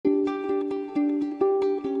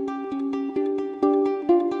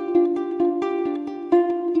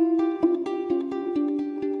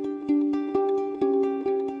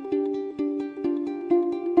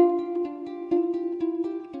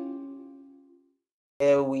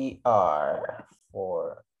we are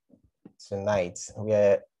for tonight,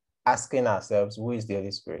 we're asking ourselves, who is the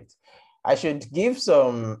Holy Spirit? I should give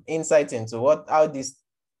some insight into how this,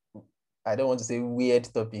 I don't want to say weird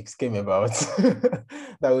topics came about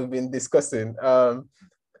that we've been discussing.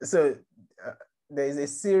 There's a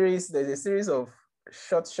series of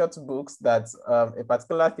short books that a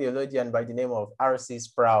particular theologian by the name of R.C.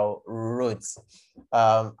 Sproul wrote.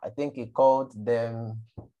 I think he called them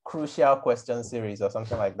Crucial Question Series or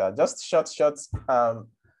something like that. Just short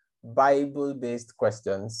Bible-based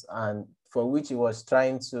questions, and for which he was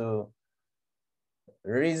trying to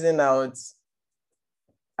reason out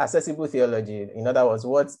accessible theology. In other words,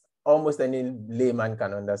 what almost any layman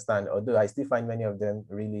can understand, although I still find many of them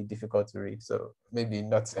really difficult to read. So maybe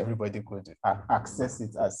not everybody could access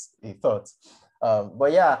it as a thought.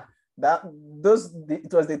 But yeah, it was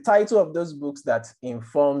the title of those books that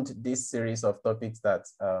informed this series of topics that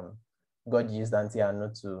God used Auntie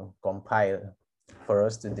Anu to compile for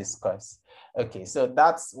us to discuss. Okay, so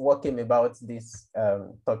that's what came about this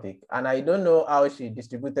topic. And I don't know how she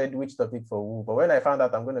distributed which topic for who, but when I found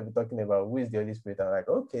out I'm going to be talking about who is the Holy Spirit, I'm like,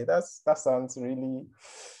 okay, that sounds really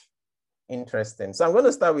interesting. So I'm going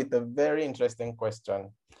to start with a very interesting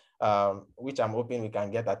question, which I'm hoping we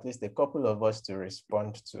can get at least a couple of us to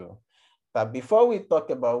respond to. But before we talk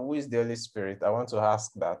about who is the Holy Spirit, I want to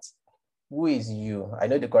ask that, who is you? I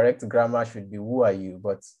know the correct grammar should be who are you,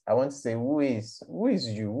 but I want to say who is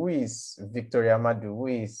you? Who is Victoria Madu? Who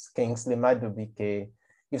is Kingsley Madu BK?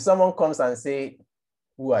 If someone comes and say,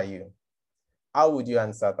 who are you? How would you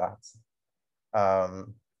answer that?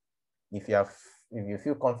 If you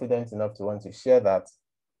feel confident enough to want to share that,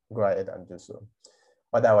 go ahead and do so.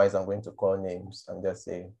 Otherwise, I'm going to call names and just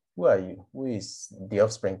say, who are you? Who is the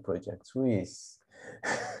Offspring Project? Who is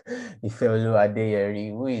Ifeolu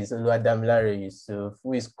Adeyeri? Who is Oluwadamilare Yusuf?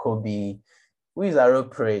 Who is Kobe? Who is Aro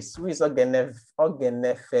Praise? Who is Ogenefe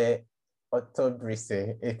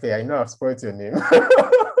Otobrise? Okay, I know I've spoiled your name.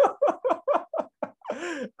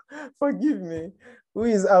 Forgive me. Who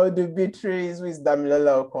is Audu Beatrice? Who is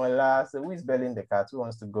Damilola Okonla? So who is Berlin the Cat? Who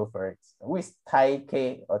wants to go for it? Who is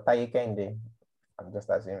Taike or Taikende? I'm just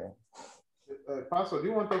assuming. Pastor, do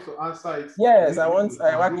you want us to answer it? Yes, I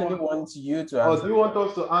actually want you to answer. Or do you want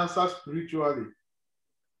us to answer spiritually?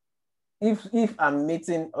 If I'm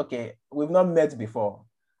meeting, okay, we've not met before,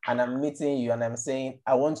 and I'm meeting you and I'm saying,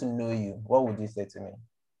 I want to know you, what would you say to me?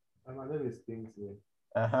 My name is Kingsley.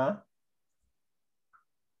 Uh-huh.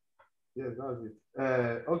 Yes, that's it.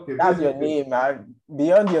 Okay. That's your name.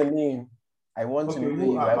 Beyond your name, I want to know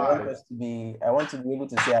you. I want to be able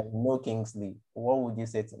to say I know Kingsley. What would you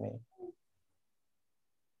say to me?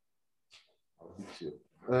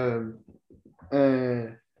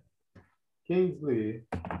 Kingsley,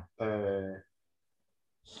 I'm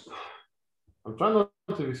trying not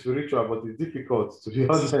to be spiritual, but it's difficult, to be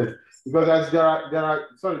honest, because there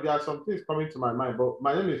are some things coming to my mind, but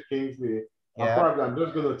my name is Kingsley. Yeah. I'm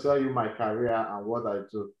just going to tell you my career and what I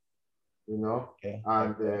do, okay.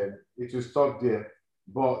 And it will stop there.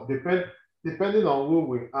 But depending on who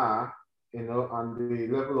we are, and the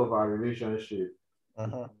level of our relationship,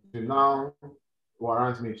 to now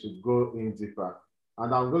warrant me to go in deeper.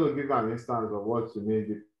 And I'm going to give an instance of what to mean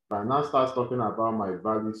deeper. I now start talking about my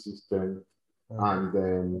value system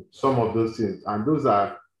and some of those things. And those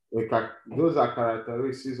are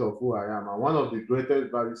characteristics of who I am. And one of the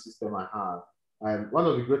greatest value system I have, and one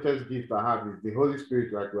of the greatest gifts I have, is the Holy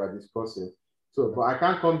Spirit, like we are discussing. So, but I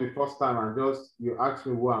can't come the first time and you ask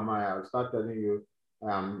me who am I, I'll start telling you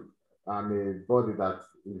I'm a body that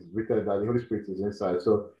is written, that the Holy Spirit is inside.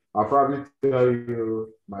 So I'll probably tell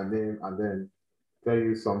you my name and then tell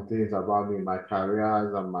you some things about me, my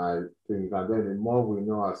careers and my things. And then the more we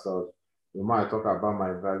know ourselves, the more I talk about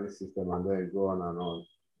my value system and then go on and on.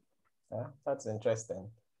 Yeah, that's interesting.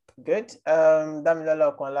 Good.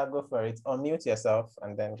 Damilola Okonla, go for it. Unmute yourself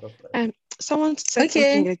and then go for it. Someone said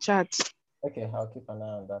something in the chat. Okay, I'll keep an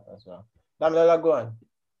eye on that as well. Damilola, go on.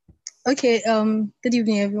 Okay, good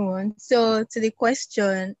evening, everyone. So to the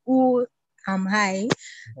question, who am I?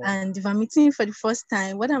 And if I'm meeting you for the first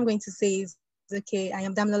time, what I'm going to say is, okay, I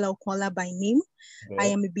am Damilola Okonla by name. I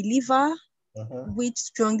am a believer, which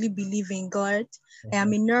strongly believe in God. I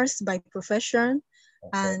am a nurse by profession.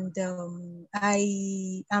 And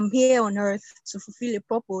I am here on earth to fulfill a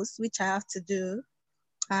purpose, which I have to do.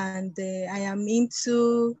 And I am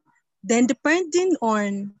into, then depending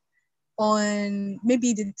on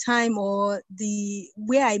maybe the time or the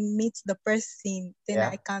where I meet the person, then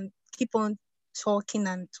I can keep on talking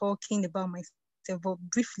about myself. But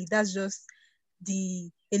briefly, that's just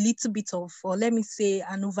a little bit of, or let me say,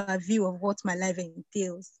 an overview of what my life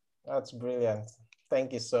entails. That's brilliant.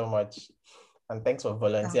 Thank you so much. And thanks for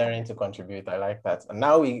volunteering to contribute. I like that. And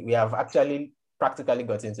now we have actually practically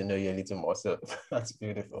gotten to know you a little more. So that's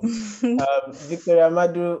beautiful. Victoria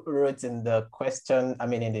Madu wrote in the question,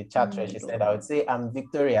 in the chat, she said, I would say, I'm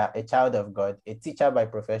Victoria, a child of God, a teacher by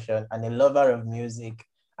profession, and a lover of music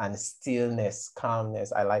and stillness,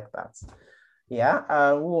 calmness. I like that. Yeah.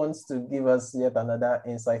 Who wants to give us yet another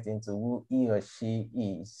insight into who he or she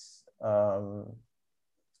is?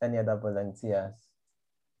 Any other volunteers?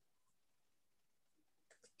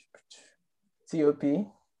 TOP?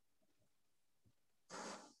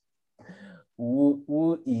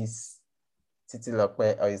 Who is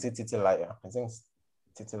Titilope, or is it Titilayo? I think it's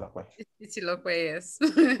Titilope. Titilope, yes.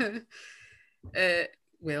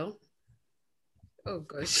 Well, oh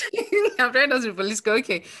gosh, I'm trying not to police go.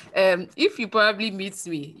 Okay, if you probably meet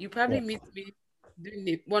me, meet me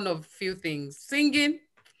doing one of few things: singing,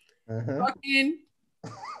 talking,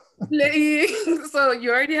 playing. So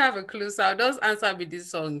you already have a clue. So I'll just answer with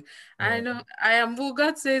this song. I know I am who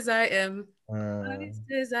God says I am. God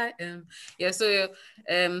says I am. Yeah. So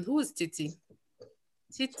who is Titi?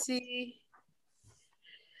 Titi.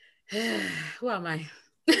 Who am I?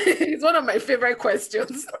 It's one of my favorite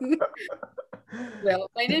questions.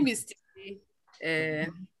 Well, my name is Titi.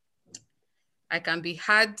 I can be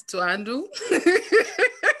hard to handle,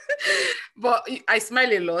 but I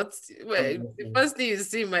smile a lot. Well, the first thing you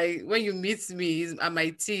see when you meet me is my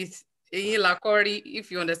teeth.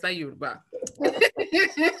 If you understand Yoruba.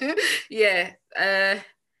 Yeah.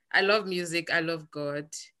 I love music. I love God.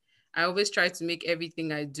 I always try to make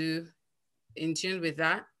everything I do in tune with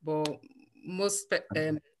that, but most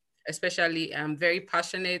especially I'm very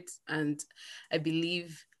passionate and I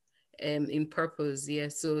believe in purpose. Yeah,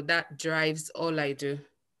 so that drives all I do.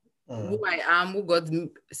 Who I am, who God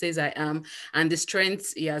says I am, and the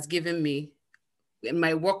strength He has given me in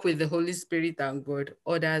my work with the Holy Spirit and God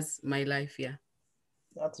orders my life. Yeah,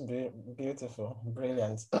 that's beautiful,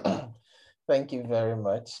 brilliant. Thank you very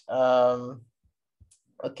much.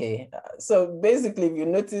 Okay, so basically, if you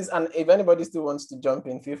notice, and if anybody still wants to jump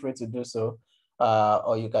in, feel free to do so,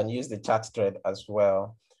 or you can use the chat thread as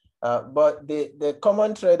well. But the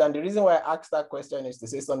common thread, and the reason why I asked that question is to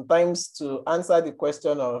say sometimes to answer the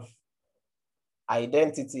question of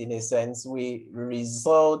identity, in a sense, we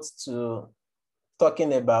resort to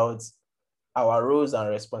talking about our roles and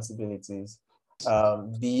responsibilities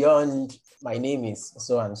beyond my name is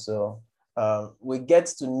so and so. We get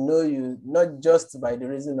to know you not just by the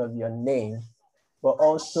reason of your name, but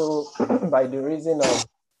also by the reason of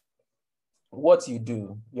what you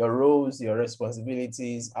do, your roles, your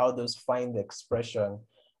responsibilities, how those find expression.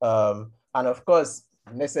 And of course,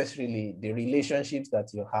 necessarily the relationships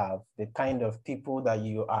that you have, the kind of people that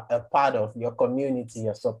you are a part of, your community,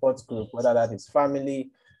 your support group, whether that is family,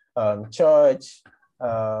 church,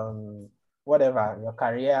 whatever, your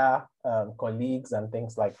career, colleagues, and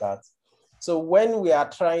things like that. So when we are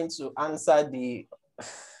trying to answer the,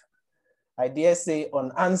 I dare say,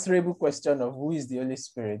 unanswerable question of who is the Holy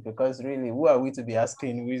Spirit, because really, who are we to be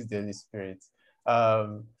asking who is the Holy Spirit?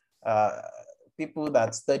 People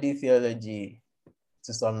that study theology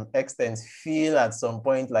to some extent feel at some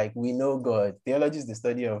point like we know God. Theology is the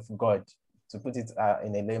study of God, to put it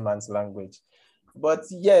in a layman's language. But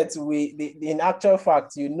yet, in actual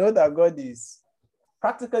fact, you know that God is,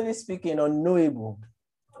 practically speaking, unknowable.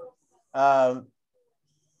 To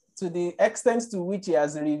the extent to which He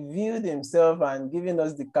has revealed Himself and given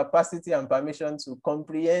us the capacity and permission to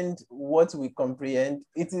comprehend what we comprehend,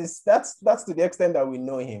 that's to the extent that we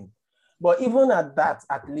know Him. But even at that,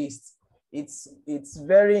 at least, it's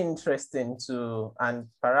very interesting to, and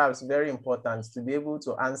perhaps very important to be able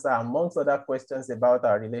to answer, amongst other questions about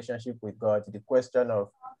our relationship with God, the question of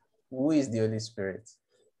who is the Holy Spirit.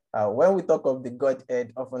 When we talk of the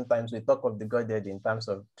Godhead, oftentimes we talk of the Godhead in terms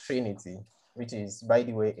of Trinity, which is, by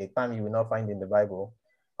the way, a term you will not find in the Bible.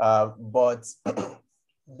 But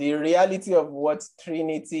the reality of what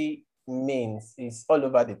Trinity means is all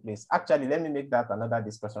over the place. Actually, let me make that another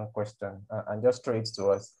discussion question and just throw it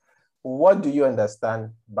to us. What do you understand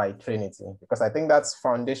by Trinity? Because I think that's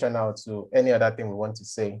foundational to any other thing we want to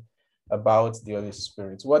say about the Holy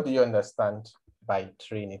Spirit. What do you understand by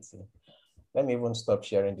Trinity? Let me even stop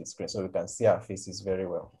sharing the screen so we can see our faces very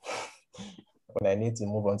well. When I need to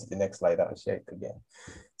move on to the next slide, I'll share it again.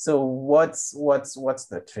 So what's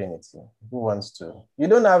the Trinity? Who wants to? You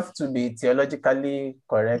don't have to be theologically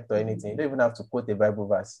correct or anything. You don't even have to quote a Bible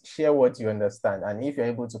verse. Share what you understand. And if you're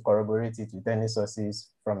able to corroborate it with any sources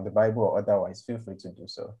from the Bible or otherwise, feel free to do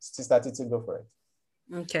so. Sister Titi, go for it.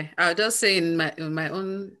 Okay, I'll just say in my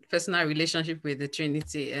own personal relationship with the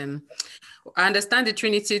Trinity, I understand the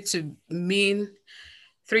Trinity to mean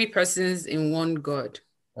three persons in one God.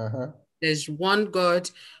 There's one God,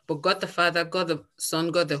 but God the Father, God the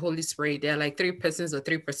Son, God the Holy Spirit. They're like three persons or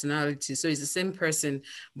three personalities. So it's the same person,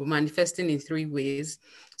 but manifesting in three ways.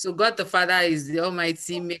 So God the Father is the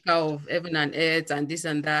Almighty maker of heaven and earth and this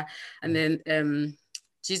and that. And then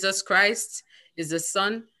Jesus Christ is the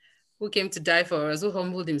Son who came to die for us, who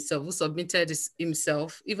humbled himself, who submitted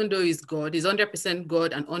himself, even though he's God, he's 100%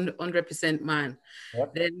 God and 100% man.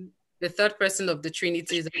 Yep. Then the third person of the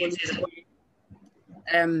Trinity is the Holy Spirit.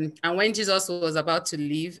 And when Jesus was about to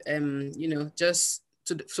leave, just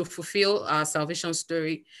to fulfill our salvation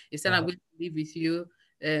story, he said, I'm going to leave with you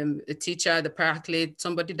a teacher, the paraclete,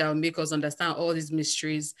 somebody that will make us understand all these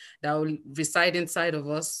mysteries that will reside inside of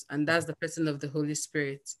us. And that's the person of the Holy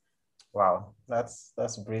Spirit. Wow, that's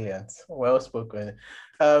brilliant. Well spoken.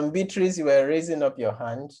 Beatrice, you were raising up your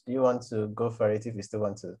hand. Do you want to go for it if you still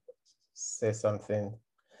want to say something?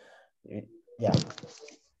 Yeah,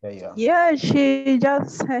 there you are. Yeah, she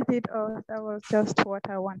just said it all. That was just what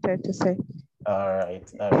I wanted to say. All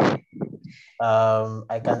right.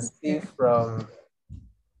 I can see from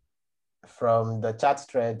the chat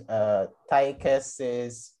thread, Taike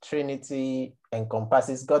says Trinity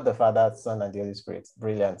encompasses God the Father, Son, and the Holy Spirit.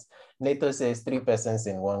 Brilliant. Nato says three persons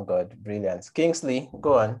in one God. Brilliant. Kingsley,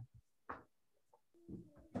 go on.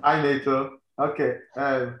 Hi, Nato. Okay.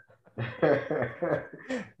 You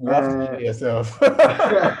have to hear yourself.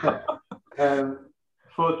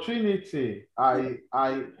 For Trinity, I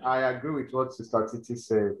agree with what Sister Titi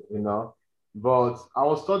said, but I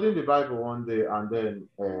was studying the Bible one day, and then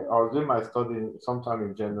I was doing my study sometime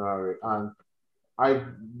in January, and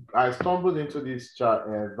I stumbled into this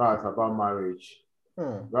verse about marriage.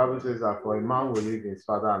 The Bible says that for a man will leave his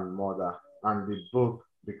father and mother, and the both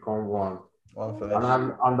become one. And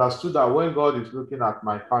I understood that when God is looking at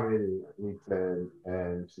my family with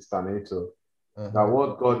Sister Nato, that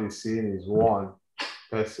what God is seeing is one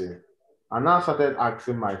person. And I started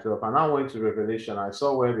asking myself, and I went to Revelation. I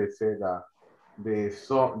saw where they said that they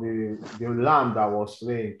saw the lamb that was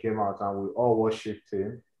slain came out, and we all worshipped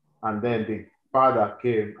him. And then the Father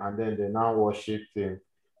came, and then they now worshipped him.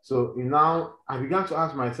 So now I began to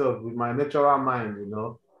ask myself with my natural mind,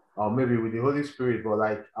 or maybe with the Holy Spirit, but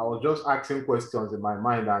like I was just asking questions in my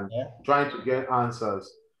mind and trying to get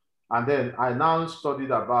answers. And then I now studied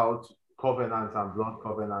about covenant and blood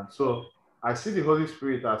covenant. So I see the Holy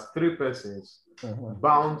Spirit as three persons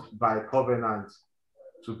bound by covenant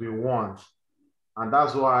to be one. And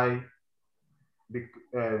that's why,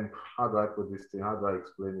 how do I put this thing? How do I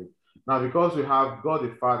explain it? Now, because we have God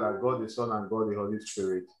the Father, God the Son, and God the Holy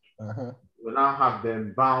Spirit, we now have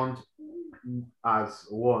them bound as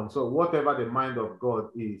one. So whatever the mind of God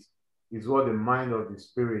is what the mind of the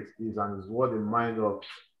Spirit is, and is what the mind of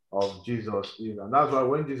Jesus is. And that's why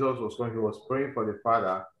when Jesus was going, he was praying for the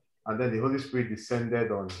Father, and then the Holy Spirit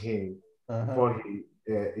descended on him for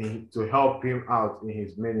to help him out in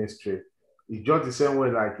his ministry. It's just the same way,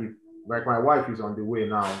 like my wife is on the way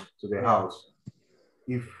now to the house.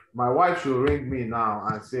 If my wife should ring me now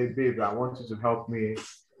and say, babe, I want you to help me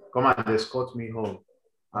come and escort me home,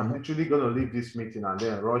 I'm literally going to leave this meeting and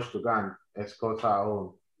then rush to go and escort her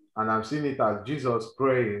home. And I'm seeing it as Jesus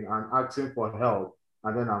praying and asking for help,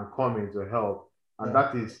 and then I'm coming to help. And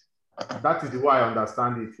that is the way I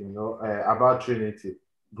understand it, about Trinity.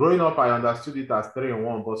 Growing up, I understood it as 3 in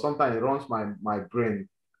 1, but sometimes it runs my brain.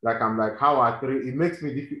 Like I'm like, how are 3? It makes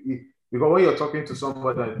me difficult because when you're talking to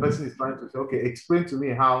somebody, the person is trying to say, okay, explain to me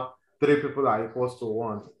how 3 people are equals to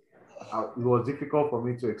 1. It was difficult for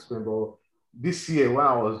me to explain, but this year when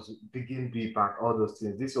I was digging deep and all those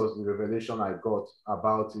things, this was the revelation I got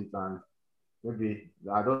about it. And maybe,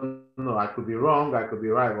 I don't know, I could be wrong, I could be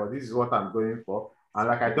right, but this is what I'm going for. And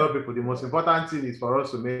like I tell people, the most important thing is for us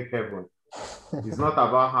to make heaven. It's not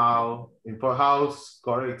about how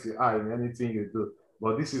correct you are in anything you do,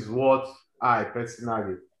 but this is what I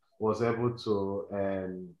personally was able to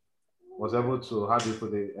how do you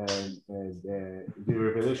put it, the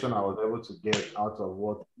revelation I was able to get out of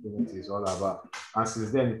what Trinity is all about. And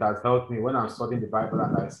since then, it has helped me when I'm studying the Bible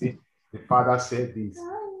and I see the Father said this,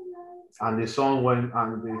 and the Son went,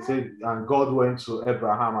 and they said, and God went to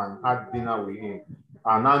Abraham and had dinner with him.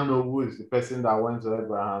 And I know who is the person that went to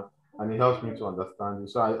Abraham, and it helps me to understand it.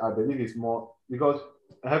 So I believe it's more, because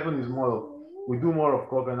heaven is more, we do more of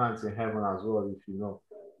covenants in heaven as well, if you know.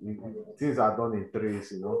 Things are done in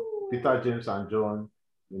threes, Peter, James, and John,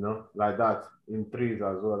 like that, in threes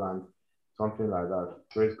as well, and something like that.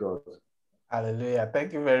 Praise God. Hallelujah.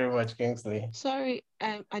 Thank you very much, Kingsley. Sorry,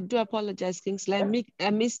 I do apologize, Kingsley. I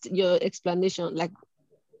missed your explanation, like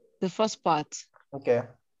the first part. Okay.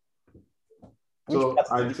 So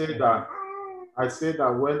I say that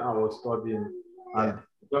when I was studying, and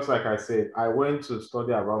just like I said, I went to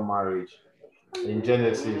study about marriage in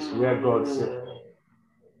Genesis, where God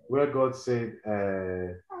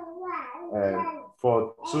said,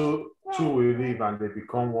 for two will live and they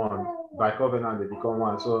become one. By covenant, they become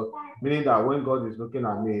one. So meaning that when God is looking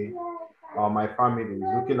at me or my family,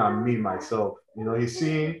 he's looking at me, myself, he's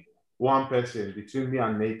seeing one person between me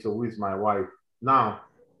and Nato, who is my wife. Now,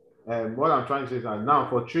 what I'm trying to say is that now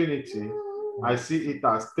for Trinity, I see it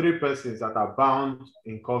as three persons that are bound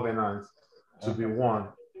in covenant to be one.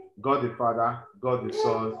 God the Father, God the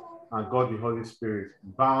Son, and God the Holy Spirit,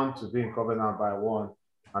 bound to be in covenant by one.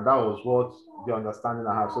 And that was what the understanding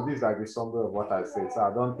I have. So this is like the summary of what I said. So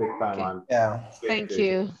I don't take time and thank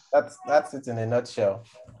you. That's it in a nutshell.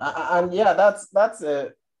 And yeah, that's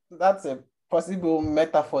a possible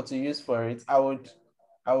metaphor to use for it. I would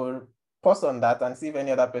pause on that and see if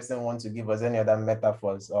any other person wants to give us any other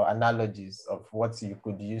metaphors or analogies of what you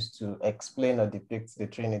could use to explain or depict the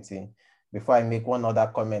Trinity before I make one other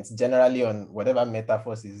comment, generally on whatever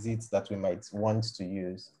metaphors is it that we might want to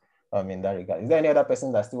use in that regard. Is there any other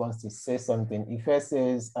person that still wants to say something? Ife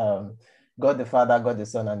says, God the Father, God the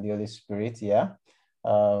Son, and the Holy Spirit, yeah.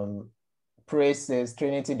 Praise says,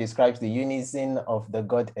 Trinity describes the unison of the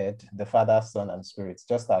Godhead, the Father, Son, and Spirit,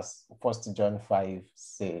 just as 1 John 5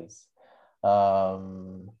 says.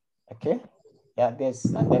 Okay, yeah, there's,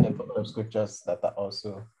 and then a couple of scriptures that are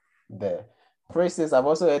also there. Praise says, I've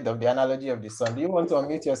also heard of the analogy of the Son. Do you want to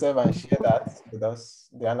unmute yourself and share that with us,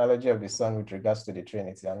 the analogy of the Son with regards to the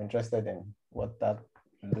Trinity? I'm interested in what that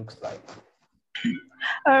looks like.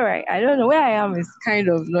 All right, I don't know, where I am is kind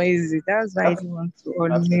of noisy. That's why I didn't want to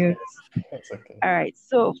unmute. It's okay. All right,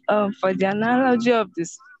 so for the analogy of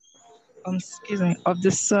this, of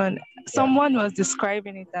the sun, someone was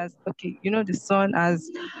describing it as, okay, the sun as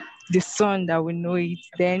the sun that we know it,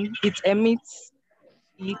 then it emits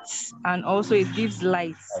it, and also it gives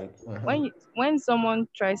light. Mm-hmm. When someone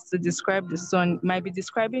tries to describe the sun, might be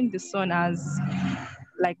describing the sun as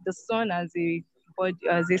like the sun as a body,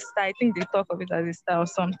 as a star. I think they talk of it as a star or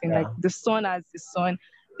something, like the sun as the sun.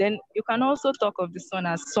 Then you can also talk of the sun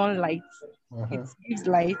as sunlight. Mm-hmm. It gives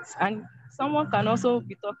light, and someone can also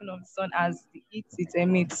be talking of the sun as the heat it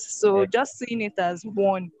emits. So just seeing it as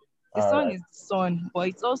one. The sun is the sun, but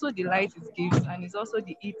it's also the light it gives, and it's also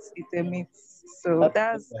the heat it emits. So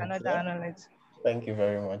that's another analogy. Thank you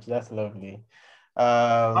very much. That's lovely.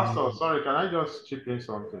 Pastor, sorry, can I just chip in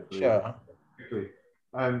something, please? Sure. Quickly.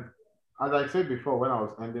 As I said before when I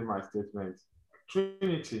was ending my statement,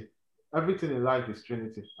 Trinity, everything in life is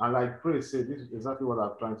Trinity. And like Praise said, this is exactly what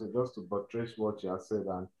I'm trying to, just to buttress what you have said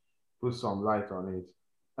and put some light on it.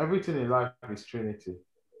 Everything in life is Trinity.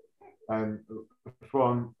 And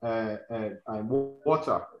from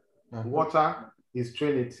water, water is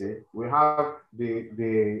Trinity. We have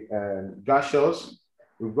the gaseous,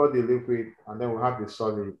 we've got the liquid, and then we have the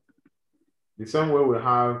solid. The same way we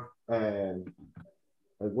have,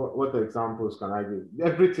 what examples can I give?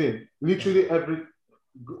 Everything, literally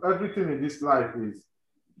everything in this life is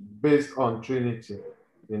based on Trinity,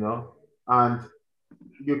 and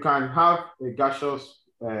you can have a gaseous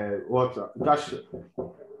water, gaseous.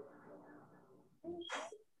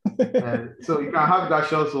 So you can have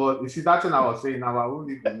gaseous water. You see, that's what I was saying. Now I won't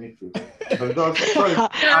leave the meeting. Sorry,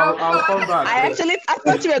 I'll come back. I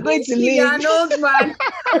thought you were going to leave. You're an old man.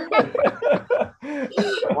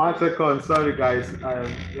 1 second, sorry guys.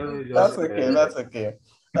 That's okay. That's okay.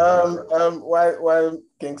 While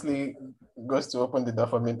Kingsley goes to open the door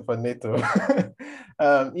for Nato,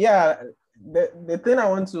 the thing I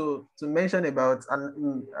want to mention about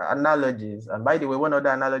analogies, and by the way, one other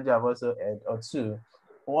analogy I've also heard, or two.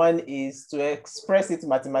 One is to express it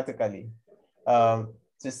mathematically, to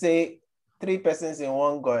say three persons in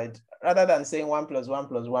one God, rather than saying 1 + 1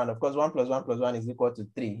 + 1. Of course, 1 + 1 + 1 is equal to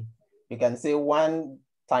 3. You can say 1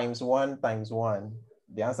 × 1 × 1.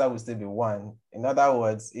 The answer will still be 1. In other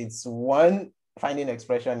words, it's one finding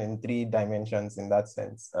expression in 3 dimensions in that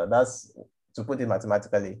sense. That's to put it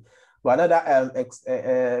mathematically. But another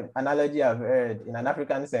analogy I've heard in an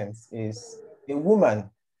African sense is a woman,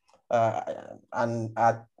 and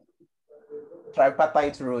a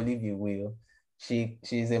tripartite role, if you will.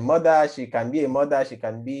 She's a mother, she can be a mother, she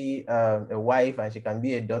can be a wife, and she can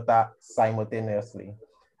be a daughter simultaneously.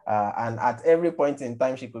 And at every point in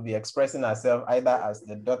time, she could be expressing herself either as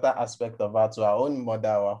the daughter aspect of her to her own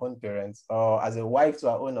mother or her own parents, or as a wife to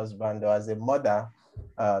her own husband, or as a mother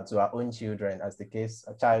to our own children, as the case,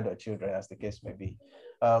 a child or children, as the case may be.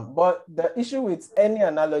 But the issue with any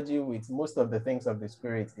analogy with most of the things of the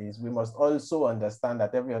Spirit is we must also understand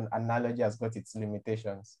that every analogy has got its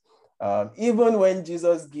limitations. Even when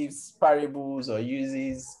Jesus gives parables or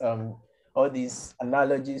uses all these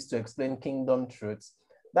analogies to explain kingdom truths,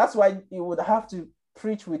 that's why you would have to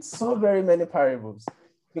preach with so very many parables,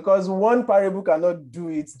 because one parable cannot do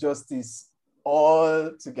it justice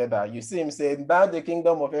all together. You see him saying, now the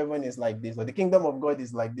kingdom of heaven is like this, or the kingdom of God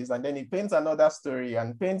is like this, and then he paints another story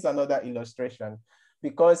and paints another illustration,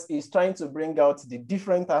 because he's trying to bring out the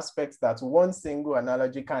different aspects that one single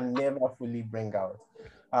analogy can never fully bring out.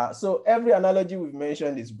 So every analogy we've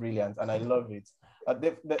mentioned is brilliant, and I love it.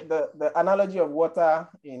 The analogy of water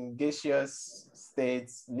in gaseous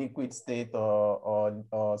states, liquid state,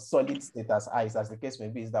 or solid state as ice, as the case may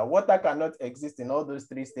be, is that water cannot exist in all those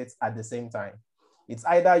three states at the same time. It's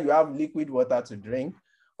either you have liquid water to drink,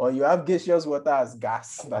 or you have gaseous water as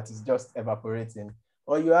gas that is just evaporating,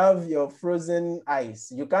 or you have your frozen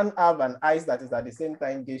ice. You can't have an ice that is at the same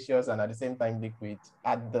time gaseous and at the same time liquid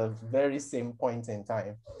at the very same point in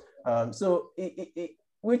time.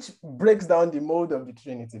 Which breaks down the mode of the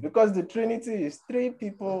Trinity, because the Trinity is three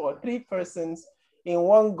people or three persons in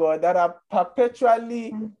one God that are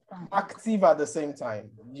perpetually active at the same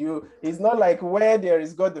time. It's not like where there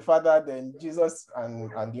is God the Father, then Jesus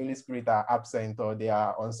and the Holy Spirit are absent or they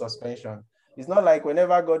are on suspension. It's not like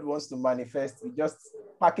whenever God wants to manifest, he just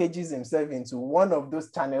packages himself into one of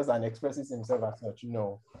those channels and expresses himself as such.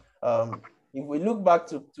 No. If we look back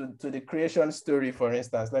to the creation story, for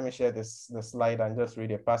instance, let me share the slide and just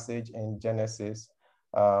read a passage in Genesis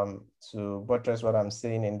to buttress what I'm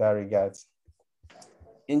saying in that regard.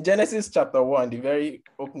 In Genesis chapter 1, the very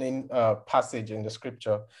opening passage in the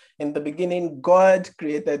scripture, in the beginning, God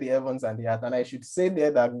created the heavens and the earth. And I should say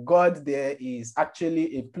there that God there is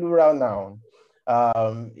actually a plural noun.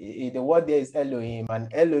 The word there is Elohim,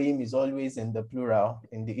 and Elohim is always in the plural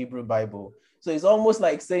in the Hebrew Bible. So it's almost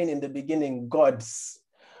like saying in the beginning, gods.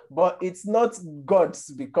 But it's not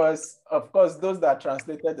gods, because, of course, those that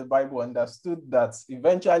translated the Bible understood that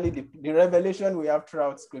eventually the revelation we have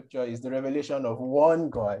throughout scripture is the revelation of one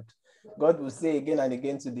God. God will say again and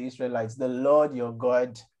again to the Israelites, the Lord your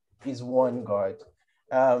God is one God.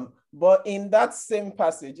 But in that same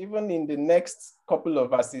passage, even in the next couple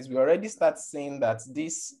of verses, we already start seeing that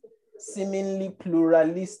this seemingly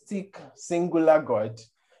pluralistic singular God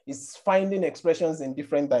is finding expressions in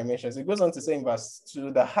different dimensions. It goes on to say in verse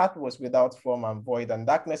 2, the heart was without form and void, and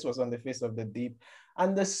darkness was on the face of the deep.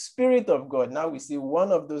 And the Spirit of God, now we see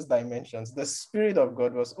one of those dimensions, the Spirit of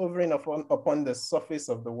God was hovering upon the surface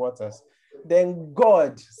of the waters. Then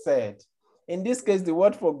God said, in this case, the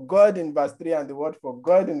word for God in verse 3 and the word for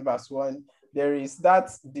God in verse 1, there is that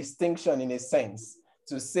distinction in a sense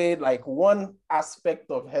to say like one aspect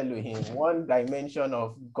of Elohim, one dimension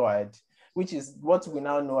of God, which is what we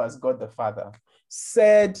now know as God the Father,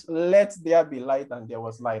 said, let there be light, and there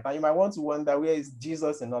was light. And you might want to wonder, where is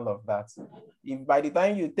Jesus in all of that? If by the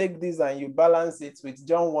time you take this and you balance it with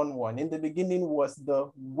John 1:1, in the beginning was the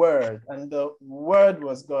Word, and the Word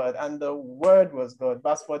was God, and the Word was God.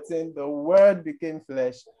 Verse 14, the Word became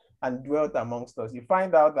flesh and dwelt amongst us. You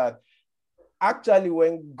find out that actually,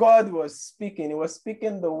 when God was speaking, he was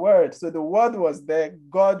speaking the word. So the word was there,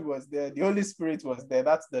 God was there, the Holy Spirit was there.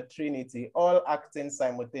 That's the Trinity, all acting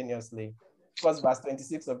simultaneously. Because verse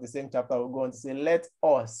 26 of the same chapter will go on to say, let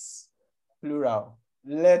us, plural,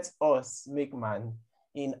 let us make man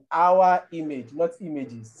in our image, not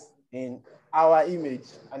images, in our image,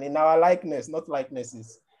 and in our likeness, not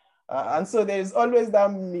likenesses. And so there is always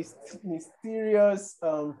that mysterious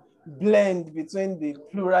blend between the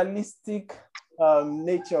pluralistic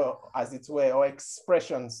nature, as it were, or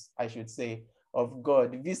expressions, I should say, of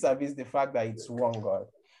God vis-a-vis the fact that it's one God.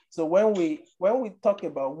 So when we talk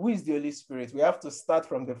about who is the Holy Spirit, we have to start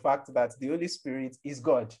from the fact that the Holy Spirit is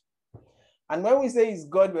God. And when we say he's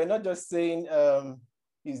God, we're not just saying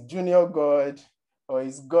he's junior God or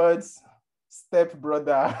he's God's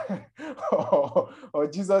stepbrother or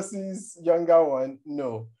Jesus's younger one.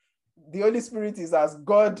 No. The Holy Spirit is as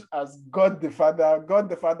God the Father. God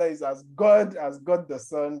the Father is as God the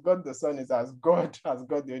Son. God the Son is as God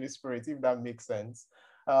the Holy Spirit, if that makes sense.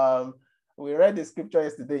 We read the scripture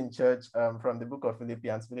yesterday in church from the book of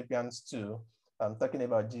Philippians 2, talking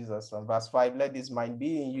about Jesus from verse 5. Let this mind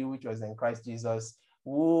be in you, which was in Christ Jesus,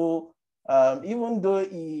 who, even though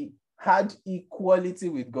he had equality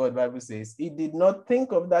with God, Bible says, he did not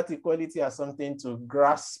think of that equality as something to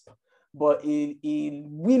grasp, but he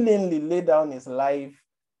willingly laid down his life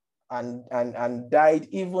and died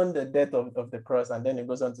even the death of the cross. And then it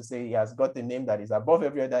goes on to say he has got a name that is above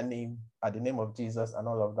every other name, at the name of Jesus and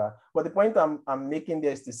all of that. But the point I'm making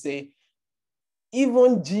there is to say,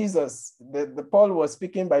 even Jesus, the Paul was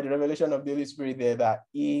speaking by the revelation of the Holy Spirit there, that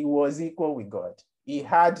he was equal with God. He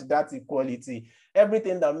had that equality.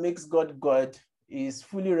 Everything that makes God God is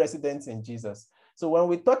fully resident in Jesus. So when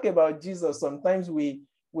we talk about Jesus, sometimes we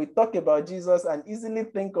talk about Jesus and easily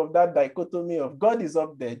think of that dichotomy of God is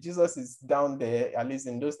up there, Jesus is down there, at least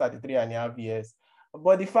in those 33.5 years.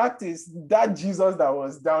 But the fact is that Jesus that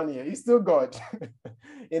was down here is still God.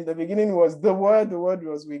 In the beginning was the Word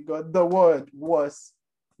was with God, the Word was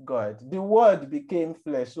God. The Word became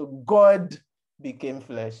flesh, so God became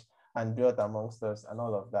flesh and dwelt amongst us and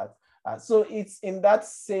all of that. So it's in that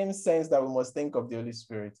same sense that we must think of the Holy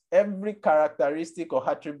Spirit. Every characteristic or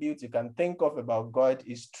attribute you can think of about God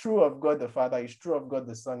is true of God the Father, is true of God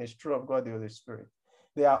the Son, is true of God the Holy Spirit.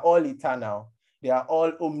 They are all eternal. They are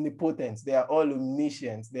all omnipotent. They are all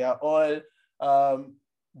omniscient. They are all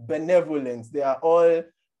benevolent. They are all,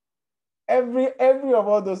 every of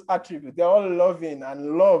all those attributes, they're all loving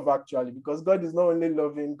and love actually, because God is not only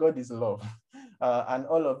loving, God is love. And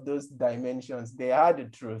all of those dimensions, they are the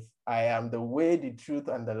truth. I am the way, the truth,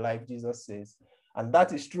 and the life, Jesus says. And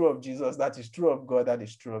that is true of Jesus, that is true of God, that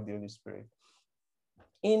is true of the Holy Spirit.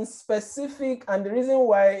 In specific, and the reason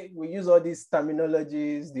why we use all these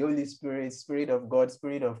terminologies, the Holy Spirit, Spirit of God,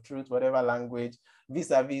 Spirit of truth, whatever language,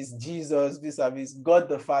 vis-a-vis Jesus, vis-a-vis God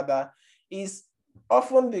the Father, is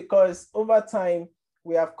often because over time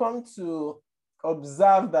we have come to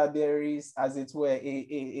observe that there is, as it were,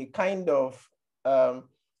 a kind of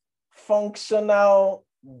functional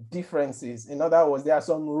differences. In other words, there are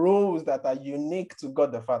some roles that are unique to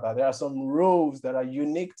God the Father. There are some roles that are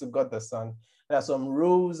unique to God the Son. There are some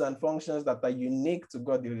roles and functions that are unique to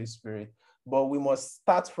God the Holy Spirit. But we must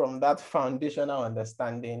start from that foundational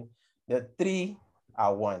understanding. The three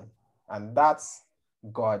are one, and that's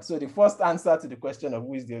God. So the first answer to the question of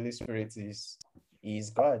who is the Holy Spirit is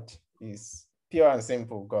God. Is pure and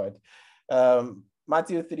simple God.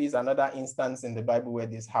 Matthew 3 is another instance in the Bible where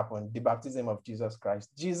this happened, the baptism of Jesus Christ.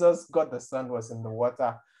 Jesus, God the Son, was in the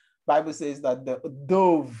water. Bible says that the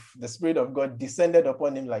dove, the Spirit of God, descended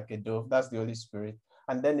upon him like a dove. That's the Holy Spirit.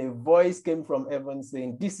 And then a voice came from heaven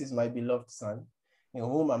saying, "This is my beloved Son, in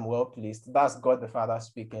whom I'm well pleased." That's God the Father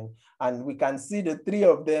speaking. And we can see the three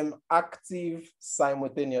of them active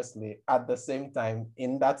simultaneously at the same time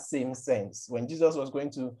in that same sense. When Jesus was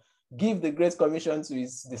going to give the Great Commission to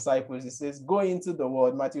his disciples, he says, "Go into the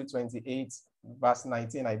world," Matthew 28, verse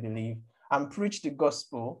 19, I believe, "and preach the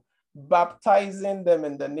gospel, baptizing them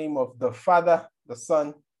in the name of the Father, the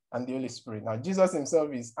Son, and the Holy Spirit." Now, Jesus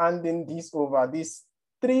himself is handing this over, these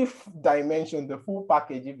three dimensions, the full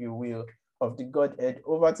package, if you will, of the Godhead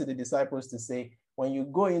over to the disciples to say, when you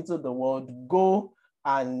go into the world, go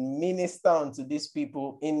and minister unto these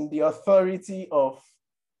people in the authority of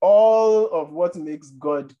all of what makes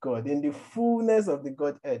God God, in the fullness of the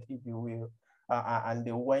Godhead, if you will. And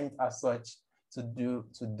they went as such to do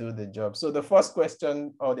the job. So the first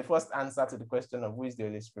question, or the first answer to the question of who is the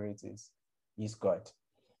Holy Spirit is God.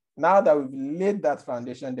 Now that we've laid that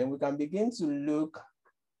foundation, then we can begin to look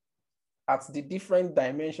at the different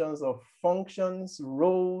dimensions of functions,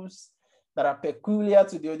 roles that are peculiar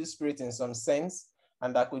to the Holy Spirit in some sense,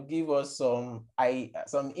 and that could give us some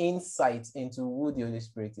insight into who the Holy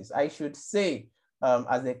Spirit is. I should say,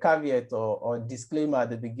 as a caveat or disclaimer at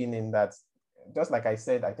the beginning, that just like I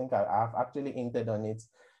said, I think I've actually hinted on it.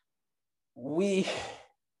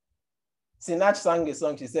 Sinach sang a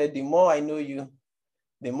song, she said, "The more I know you,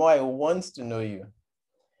 the more I want to know you."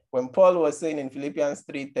 When Paul was saying in Philippians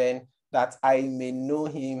 3:10, that I may know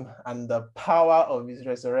him and the power of his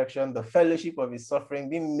resurrection, the fellowship of his suffering,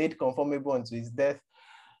 being made conformable unto his death.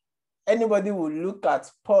 Anybody will look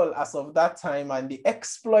at Paul as of that time and the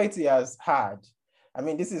exploit he has had. I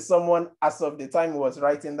mean, this is someone as of the time he was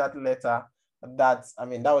writing that letter, that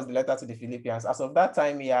was the letter to the Philippians. As of that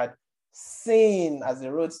time, he had seen, as he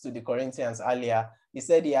wrote to the Corinthians earlier, he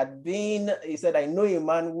said, "I know a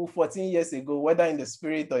man who 14 years ago, whether in the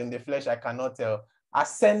spirit or in the flesh, I cannot tell,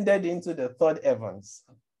 ascended into the third heavens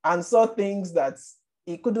and saw things that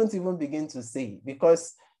he couldn't even begin to say,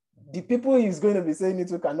 because the people he's going to be saying it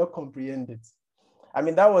to cannot comprehend it." I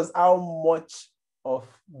mean, that was how much of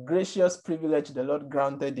gracious privilege the Lord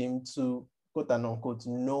granted him to, quote and unquote,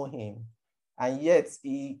 know him. And yet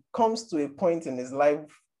he comes to a point in his life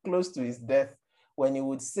close to his death when he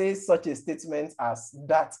would say such a statement as,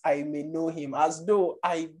 "that I may know him," as though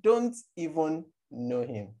I don't even know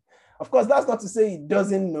him. Of course, that's not to say he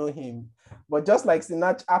doesn't know him, but just like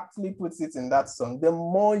Sinach aptly puts it in that song, the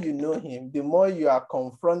more you know him, the more you are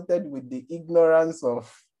confronted with the ignorance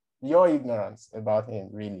of your ignorance about him,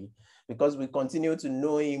 really, because we continue to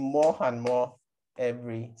know him more and more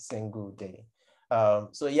every single day.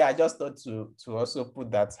 So yeah, I just thought to also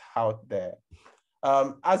put that out there.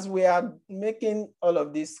 As we are making all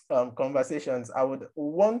of these conversations, I would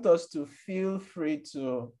want us to feel free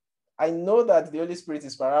to, I know that the Holy Spirit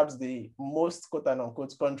is perhaps the most quote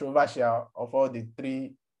unquote controversial of all the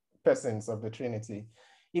three persons of the Trinity.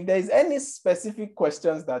 If there is any specific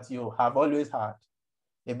questions that you have always had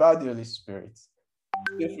about the Holy Spirit,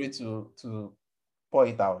 feel free to pour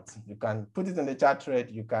it out. You can put it in the chat thread.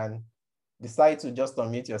 You can decide to just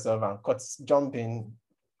unmute yourself and jump in,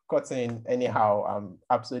 cut in anyhow. I'm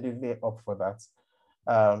absolutely up for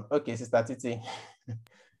that. Okay, Sister Titi.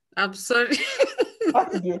 I'm sorry.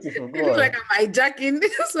 That's beautiful. Go It looks on. like I'm hijacking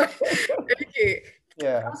this one. Okay.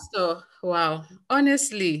 Yeah. Pastor, wow.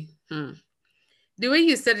 Honestly, the way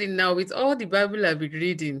you said it now, with all the Bible I've been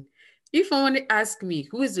reading, if someone ask me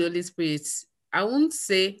who is the Holy Spirit, I won't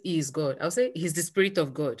say he is God. I'll say he's the Spirit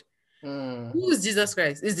of God. Who is Jesus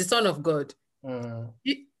Christ? He's the Son of God.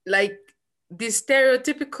 Like the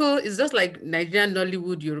stereotypical is just like Nigerian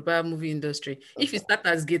Nollywood Yoruba movie industry. If you start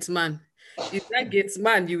as Gatesman, if that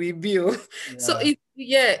Gatesman, you will be. Yeah. So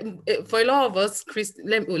for a lot of us,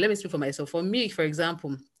 let me speak for myself. For me, for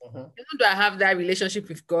example, even though I have that relationship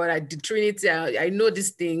with God, the Trinity, I know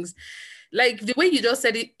these things. Like the way you just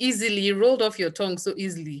said it easily, rolled off your tongue so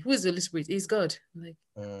easily. Who is the Holy Spirit? He's God. Like,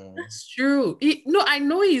 that's true. I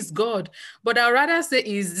know he's God, but I'd rather say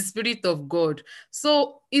he's the Spirit of God.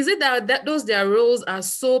 So is it that those their roles are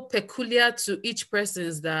so peculiar to each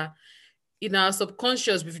person's that in our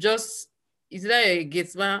subconscious we've just, is that a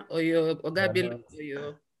gatesman or your Ogabil or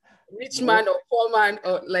your rich man or poor man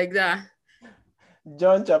or like that?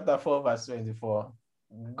 John chapter 4 verse 24.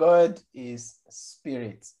 God is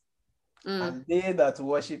spirit. And they that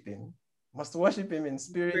worship him must worship him in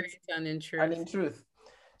spirit and in truth.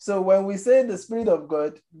 So when we say the Spirit of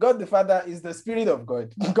God, God the Father is the Spirit of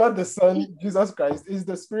God. God the Son, Jesus Christ, is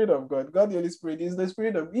the Spirit of God. God the Holy Spirit is the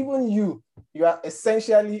Spirit of, even you are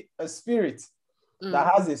essentially a spirit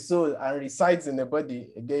that has a soul and resides in the body.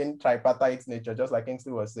 Again, tripartite nature, just like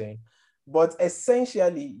Kingsley was saying. But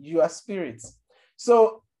essentially, you are spirits.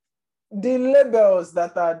 So the labels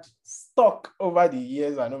that are stuck over the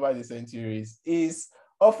years and over the centuries is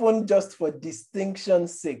often just for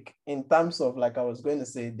distinction's sake in terms of, like I was going to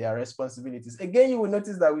say, their responsibilities. Again, you will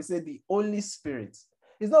notice that we say the Holy Spirit.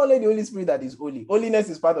 It's not only the Holy Spirit that is holy. Holiness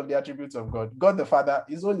is part of the attributes of God. God the Father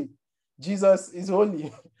is holy. Jesus is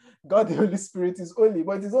holy. God the Holy Spirit is holy.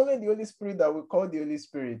 But it's only the Holy Spirit that we call the Holy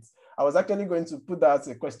Spirit. I was actually going to put that as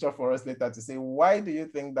a question for us later to say, why do you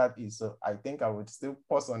think that is? So I think I would still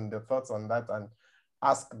pause on the thoughts on that and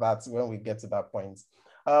ask that when we get to that point.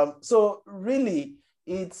 So really,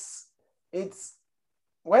 it's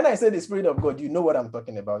when I say the Spirit of God, you know what I'm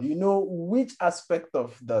talking about. You know which aspect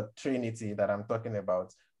of the Trinity that I'm talking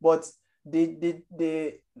about. But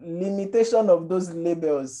the limitation of those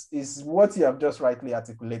labels is what you have just rightly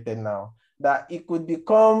articulated now, that it could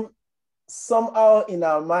become somehow in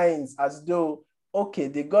our minds as though, okay,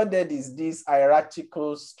 the Godhead is this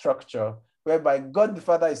hierarchical structure whereby God the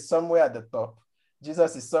Father is somewhere at the top,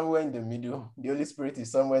 Jesus is somewhere in the middle, the Holy Spirit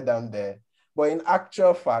is somewhere down there. But in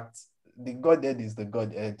actual fact, the Godhead is the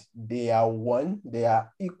Godhead. They are one, they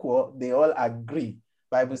are equal, they all agree.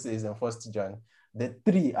 Bible says in 1 John, the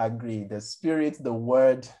three agree, the Spirit, the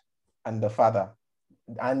Word, and the Father.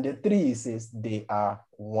 And the three, says, they are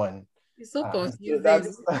one. It's so confusing.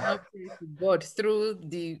 So God through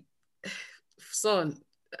the Son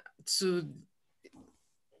to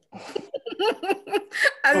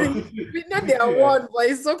I mean, we know they are one, but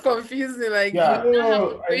it's so confusing. Like, I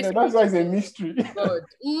know, that's why it's a mystery. God.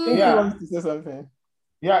 He wants to say something.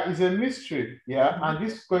 Yeah, it's a mystery. Yeah, and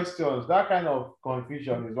these questions, that kind of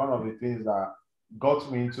confusion is one of the things that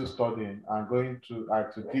got me into studying and going to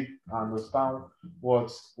dig and understand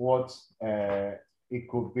what it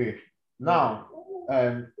could be. Now,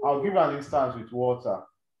 I'll give an instance with water.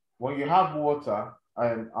 When you have water,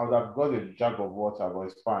 I would have got a jug of water, but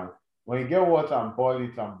it's fine. When you get water and boil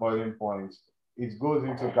it at boiling point, it goes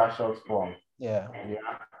into gaseous form. Yeah.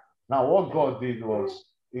 Now, what God did was,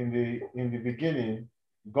 in the beginning,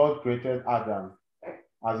 God created Adam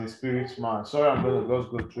as a spirit man. Sorry, I'm going to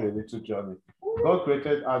just go through a little journey. God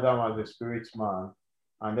created Adam as a spirit man,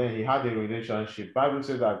 and then he had a relationship. Bible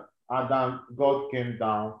says that God came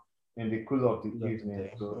down in the cool of the evening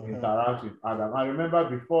to interact with Adam. I remember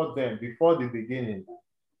before the beginning,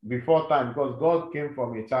 before time, because God came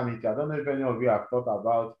from eternity. I don't know if any of you have thought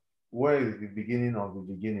about where is the beginning of the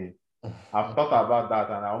beginning. I've thought about that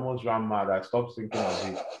and I almost ran mad. I stopped thinking of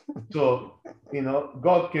it. So,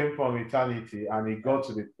 God came from eternity and he got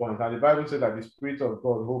to the point. And the Bible said that the Spirit of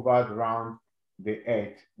God hovered around the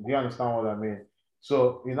earth. Do you understand what I mean?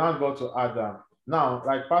 So he now got to Adam. Now,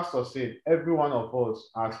 like Pastor said, every one of us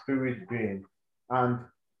are spirit being. And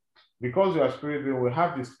because we are spirit being, we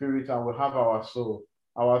have the spirit and we have our soul.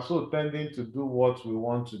 Our soul tending to do what we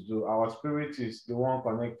want to do. Our spirit is the one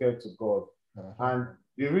connected to God. And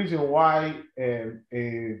the reason why a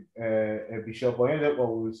bishop or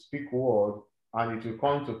anyone will speak word and it will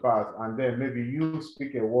come to pass, and then maybe you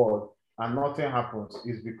speak a word and nothing happens,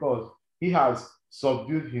 is because he has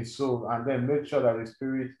subdued his soul and then made sure that the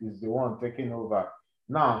spirit is the one taking over.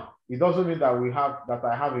 Now, it doesn't mean that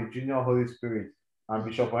I have a junior Holy Spirit and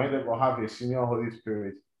Bishop Oyedele will have a senior Holy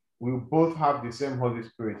Spirit. We both have the same Holy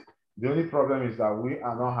Spirit. The only problem is that we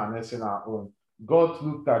are not harnessing our own. God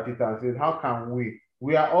looked at it and said, how can we?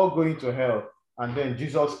 We are all going to hell. And then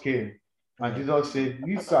Jesus came and Jesus said,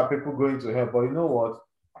 these are people going to hell. But you know what?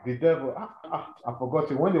 The devil, I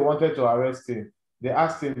forgot it. When they wanted to arrest him, they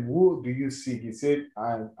asked him, who do you seek? He said,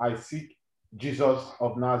 I seek Jesus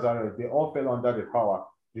of Nazareth. They all fell under the power,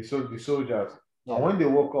 the soldiers. Yeah. And when they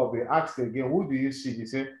woke up, they asked again, who do you seek? He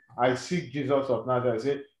said, I seek Jesus of Nazareth. He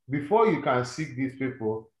said, before you can seek these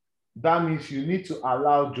people, that means you need to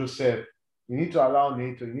allow Joseph, you need to allow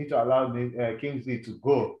Nathan, you need to allow Kingsley to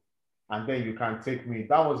go, and then you can take me.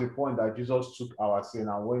 That was the point that Jesus took our sin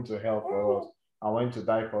and went to hell for us and went to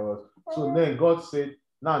die for us. So then God said,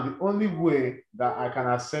 now the only way that I can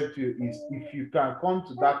accept you is if you can come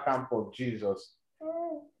to that camp of Jesus,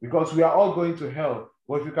 because we are all going to hell.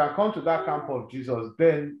 But if you can come to that camp of Jesus,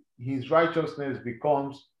 then his righteousness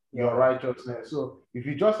becomes your righteousness. So if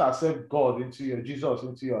you just accept God into your Jesus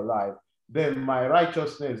into your life, then my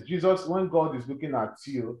righteousness, Jesus, when God is looking at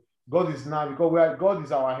you, God is now, because God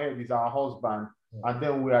is our head, is our husband, and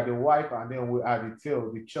then we are the wife, and then we are the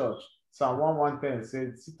tail, the church. Psalm 1:10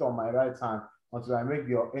 says, sit on my right hand until I make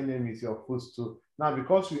your enemies your footstool. Now,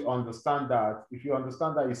 because we understand that, if you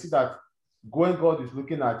understand that, you see that when God is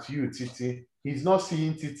looking at you, Titi, he's not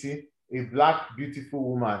seeing Titi, a black, beautiful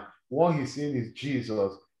woman. What he's seeing is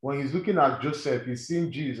Jesus. When he's looking at Joseph, he's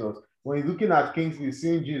seeing Jesus. When he's looking at Kingsley, he's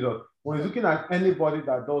seeing Jesus. When he's looking at anybody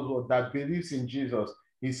that does what, that believes in Jesus,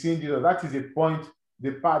 he's seeing Jesus. That is the point,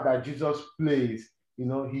 the part that Jesus plays.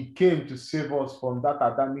 He came to save us from that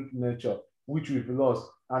Adamic nature, which we've lost.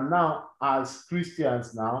 And now, as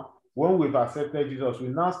Christians now, when we've accepted Jesus, we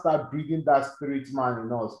now start breathing that spirit man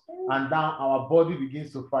in us. And now our body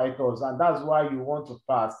begins to fight us. And that's why you want to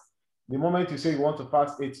fast. The moment you say you want to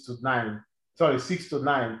fast 6 to 9,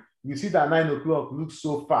 you see that 9 o'clock looks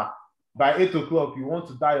so far. By 8 o'clock, you want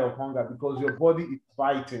to die of hunger because your body is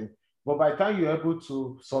fighting. But by the time you're able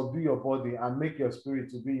to subdue your body and make your spirit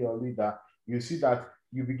to be your leader, you see that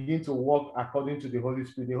you begin to walk according to the Holy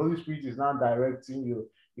Spirit. The Holy Spirit is now directing you.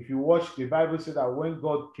 If you watch, the Bible says that when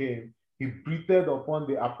God came, he breathed upon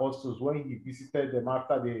the apostles when he visited them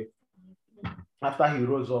after he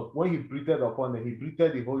rose up. When he breathed upon them, he breathed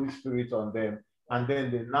the Holy Spirit on them. And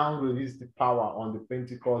then they now released the power on the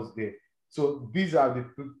Pentecost day. So these are the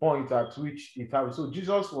points at which it happens. So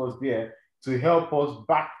Jesus was there to help us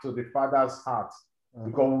back to the Father's heart,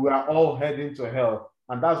 because we are all heading to hell.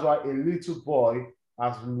 And that's why a little boy,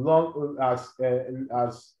 as little as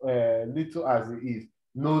he is,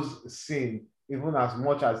 knows sin even as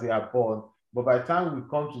much as they are born. But by the time we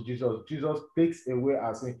come to Jesus, Jesus takes away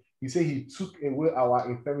our sin. He said he took away our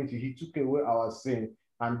infirmity. He took away our sin.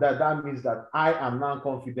 And that means that I am now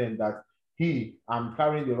confident that I'm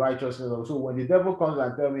carrying the righteousness. So when the devil comes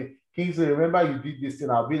and tells me, Kingsley, remember you did this thing,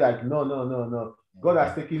 I'll be like, no. God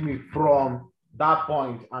has taken me from that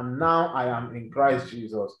point, and now I am in Christ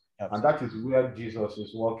Jesus. Absolutely. And that is where Jesus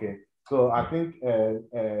is working. So I think,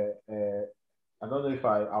 I don't know if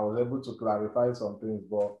I was able to clarify some things,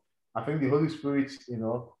 but I think the Holy Spirit,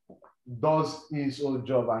 does his own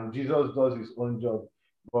job, and Jesus does his own job.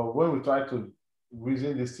 But when we try to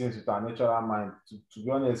reason these things with our natural mind, to be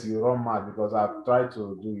honest, you run mad, because I've tried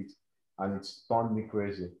to do it and it's turned me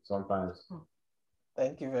crazy sometimes.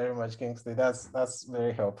 Thank you very much, Kingsley. That's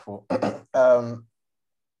very helpful.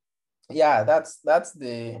 Yeah, that's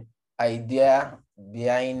the idea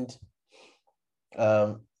behind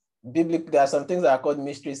biblical. There are some things that are called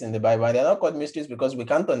mysteries in the Bible, and they're not called mysteries because we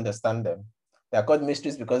can't understand them. They are called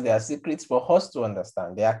mysteries because they are secrets for us to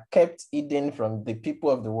understand. They are kept hidden from the people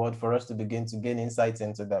of the world for us to begin to gain insights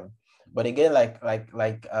into them. But again, like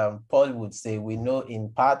Paul would say, we know in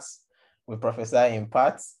parts, we prophesy in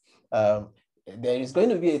parts. there is going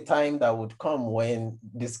to be a time that would come when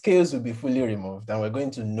the scales will be fully removed and we're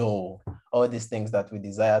going to know all these things that we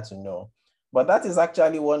desire to know. But that is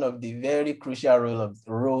actually one of the very crucial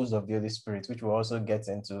roles of the Holy Spirit, which we'll also get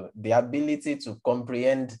into, the ability to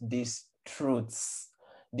comprehend these truths,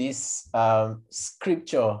 this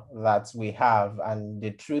scripture that we have and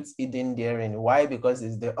the truths hidden therein. Why? Because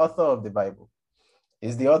it's the author of the Bible.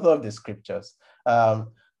 It's the author of the scriptures.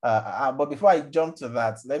 But before I jump to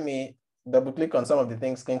that, let me double click on some of the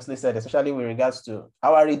things Kingsley said, especially with regards to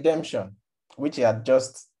our redemption, which he had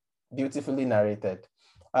just beautifully narrated.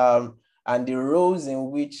 And the roles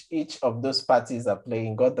in which each of those parties are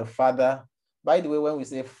playing. God the Father. By the way, when we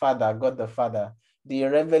say Father, God the Father, the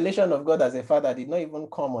revelation of God as a Father did not even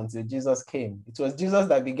come until Jesus came. It was Jesus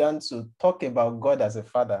that began to talk about God as a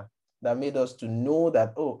Father, that made us to know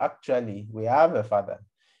that, oh, actually, we have a Father.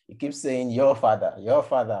 He keeps saying, your Father, your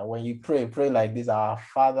Father. When you pray, pray like this, our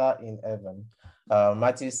Father in heaven.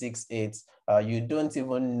 Matthew 6:8, you don't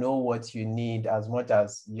even know what you need as much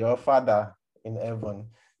as your Father in heaven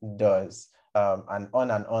does, and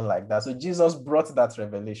on like that. So Jesus brought that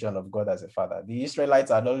revelation of God as a Father. The Israelites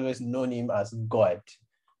had always known him as God,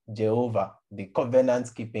 Jehovah, the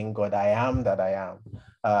covenant-keeping God, I am that I am.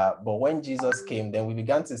 But when Jesus came, then we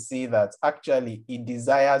began to see that actually he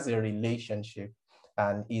desires a relationship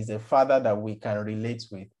and he's a Father that we can relate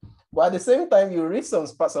with. But at the same time, you read some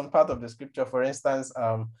part of the scripture, for instance,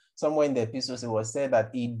 somewhere in the epistles, it was said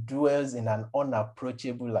that he dwells in an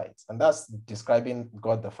unapproachable light. And that's describing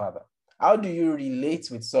God the Father. How do you relate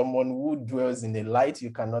with someone who dwells in a light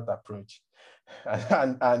you cannot approach?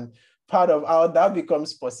 And part of how that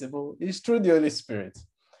becomes possible is through the Holy Spirit,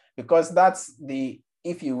 because that's the,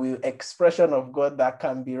 if you will, expression of God that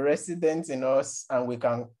can be resident in us and we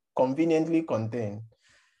can conveniently contain.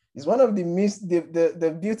 It's one of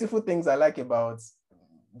the beautiful things I like about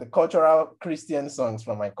the cultural Christian songs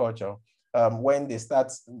from my culture, when they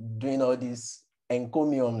start doing all these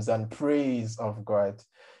encomiums and praise of God.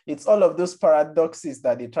 It's all of those paradoxes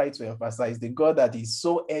that they try to emphasize. The God that is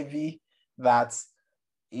so heavy that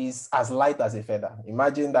is as light as a feather.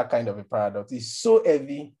 Imagine that kind of a paradox. He's so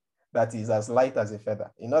heavy that is as light as a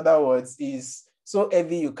feather. In other words, he's so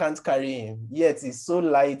heavy you can't carry him, yet he's so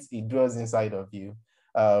light he dwells inside of you.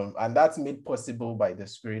 And that's made possible by the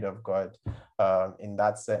Spirit of God, in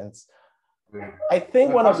that sense. Yeah. I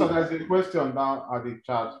think one of the... There's a question down at the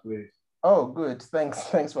chat, please. Oh, good.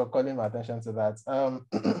 Thanks for calling my attention to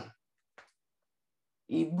that.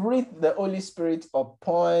 He breathed the Holy Spirit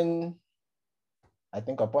upon, I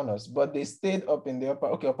think upon us, but they stayed up in the upper,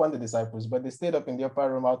 upon the disciples, but they stayed up in the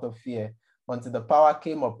upper room out of fear until the power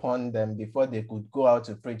came upon them before they could go out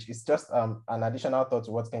to preach. It's just an additional thought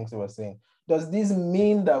to what Kingsley was saying. Does this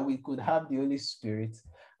mean that we could have the Holy Spirit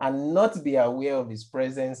and not be aware of his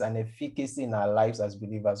presence and efficacy in our lives as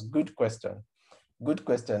believers? Good question. Good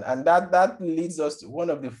question. And that leads us to one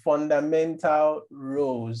of the fundamental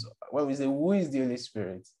roles when we say, who is the Holy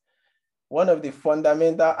Spirit? One of the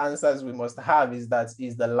fundamental answers we must have is that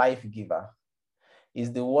he's the life giver.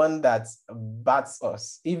 Is the one that bats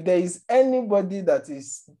us. If there is anybody that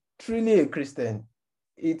is truly a Christian,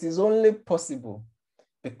 it is only possible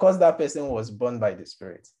because that person was born by the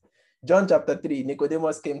Spirit. John chapter 3,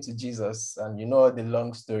 Nicodemus came to Jesus, and you know the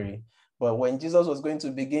long story. But when Jesus was going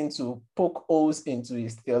to begin to poke holes into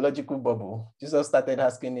his theological bubble, Jesus started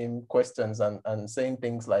asking him questions and saying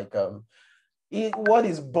things like, what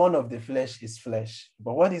is born of the flesh is flesh,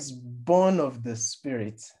 but what is born of the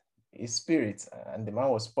Spirit is spirit. And the man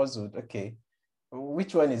was puzzled. Okay,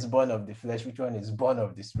 which one is born of the flesh? Which one is born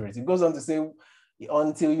of the Spirit? It goes on to say,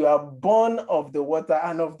 until you are born of the water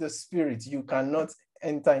and of the Spirit, you cannot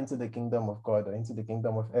enter into the kingdom of God or into the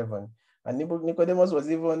kingdom of heaven. And Nicodemus was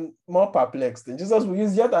even more perplexed. And Jesus will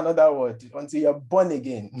use yet another word, until you're born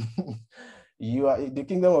again. The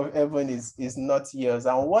kingdom of heaven is not yours.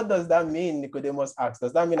 And what does that mean? Nicodemus asked.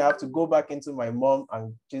 Does that mean I have to go back into my mom?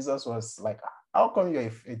 And Jesus was like, how come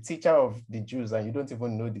you're a teacher of the Jews and you don't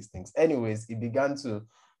even know these things? Anyways, he began to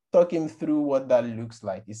talk him through what that looks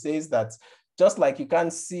like. He says that just like you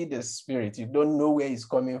can't see the Spirit, you don't know where he's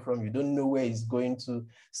coming from, you don't know where he's going to,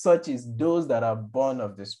 such is those that are born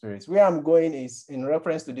of the Spirit. Where I'm going is in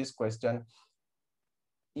reference to this question.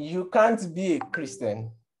 You can't be a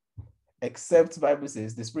Christian except, the Bible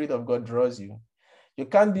says, the Spirit of God draws you. You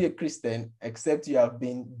can't be a Christian except you have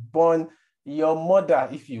been born. Your mother,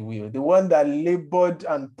 if you will, the one that labored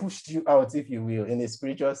and pushed you out, if you will, in a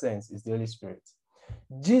spiritual sense, is the Holy Spirit.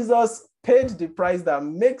 Jesus paid the price that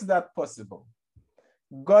makes that possible.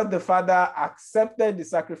 God the Father accepted the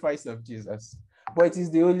sacrifice of Jesus, but it is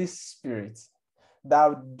the Holy Spirit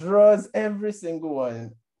that draws every single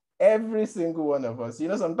one, Every single one of us. You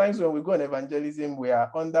know, sometimes when we go on evangelism, we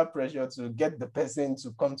are under pressure to get the person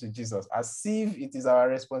to come to Jesus, as if it is our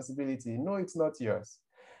responsibility. No, it's not yours.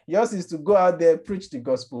 Yours is to go out there, preach the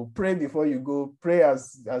gospel, pray before you go, pray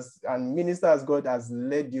and minister as God has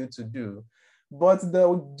led you to do. But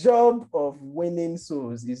the job of winning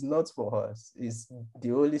souls is not for us. It's the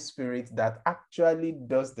Holy Spirit that actually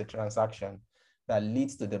does the transaction that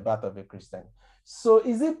leads to the birth of a Christian. So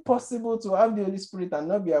is it possible to have the Holy Spirit and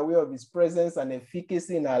not be aware of his presence and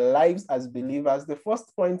efficacy in our lives as believers? The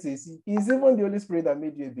first point is even the Holy Spirit that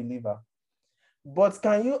made you a believer. But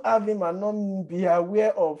can you have him and not be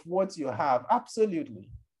aware of what you have? Absolutely.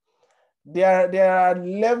 There are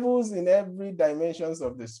levels in every dimensions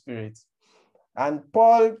of the Spirit. And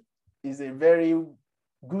Paul is a very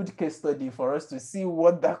good case study for us to see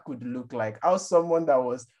what that could look like. How someone that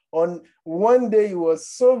was on one day, he was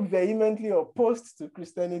so vehemently opposed to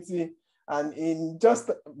Christianity, and in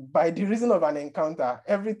just by the reason of an encounter,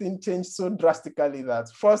 everything changed so drastically that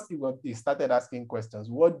first he started asking questions.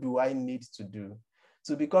 What do I need to do?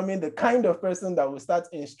 To becoming the kind of person that will start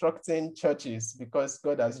instructing churches, because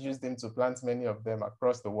God has used him to plant many of them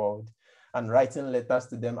across the world, and writing letters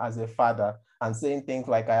to them as a father and saying things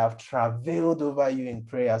like, I have travailed over you in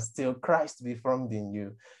prayers till Christ be formed in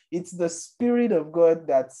you. It's the Spirit of God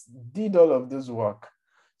that did all of this work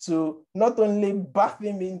to not only bath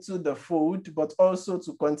him into the fold, but also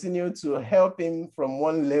to continue to help him from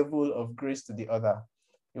one level of grace to the other.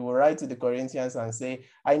 He will write to the Corinthians and say,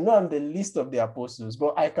 I know I'm the least of the apostles,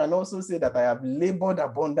 but I can also say that I have labored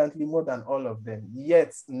abundantly more than all of them,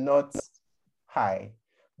 yet not high,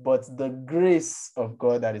 but the grace of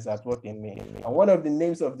God that is at work in me. And one of the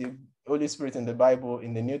names of the Holy Spirit in the Bible,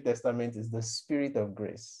 in the New Testament, is the Spirit of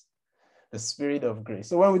grace. The Spirit of grace.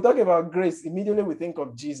 So when we talk about grace, immediately we think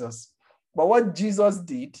of Jesus. But what Jesus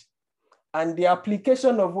did and the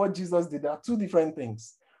application of what Jesus did are two different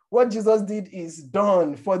things. What Jesus did is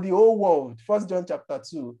done for the whole world. 1 John chapter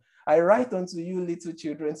 2. I write unto you, little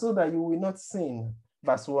children, so that you will not sin.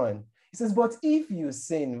 Verse 1. He says, but if you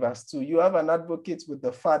sin, verse 2, you have an advocate with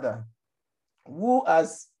the Father who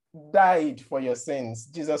has died for your sins.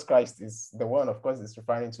 Jesus Christ is the one, of course, is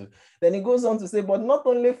referring to. Then he goes on to say, but not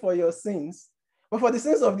only for your sins, but for the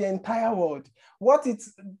sins of the entire world.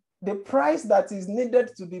 The price that is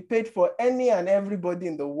needed to be paid for any and everybody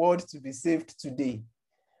in the world to be saved today,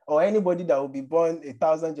 or anybody that will be born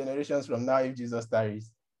 1,000 generations from now if Jesus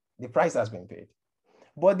tarries, the price has been paid.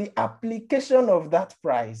 But the application of that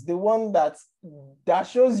price, the one that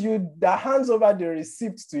shows you, that hands over the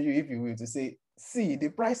receipt to you, if you will, to say, see, the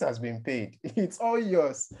price has been paid. It's all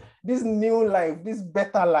yours. This new life, this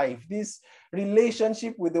better life, this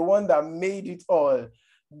relationship with the one that made it all,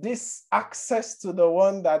 this access to the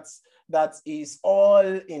one that is all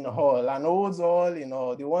in all and holds all in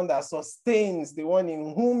all, the one that sustains, the one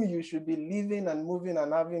in whom you should be living and moving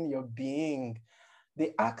and having your being.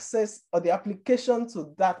 The access or the application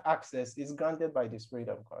to that access is granted by the Spirit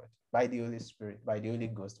of God, by the Holy Spirit, by the Holy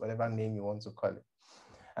Ghost, whatever name you want to call it.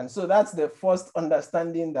 And so that's the first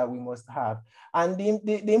understanding that we must have. And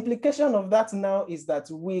the implication of that now is that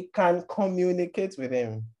we can communicate with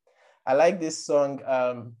him. I like this song.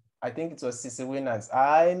 I think it was Cece Winans.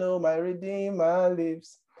 I know my Redeemer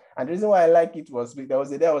lives. And the reason why I like it was because there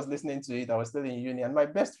was a day I was listening to it. I was still in uni, and my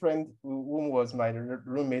best friend, whom was my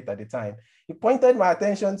roommate at the time, he pointed my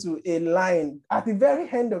attention to a line at the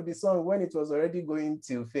very end of the song when it was already going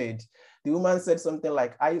to fade. The woman said something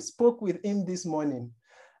like, I spoke with him this morning.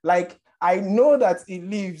 Like, I know that he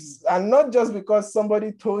lives, and not just because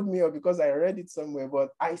somebody told me or because I read it somewhere, but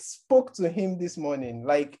I spoke to him this morning.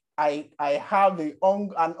 Like, I have an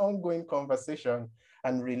ongoing conversation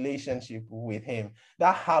and relationship with him.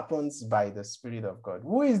 That happens by the Spirit of God.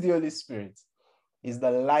 Who is the Holy Spirit? Is the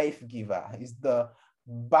life giver, is the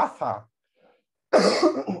bather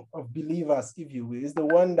of believers, if you will. Is the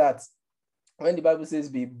one that, when the Bible says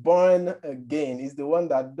be born again, is the one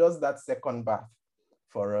that does that second birth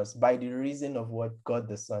for us by the reason of what God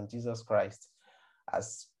the Son, Jesus Christ,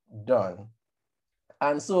 has done.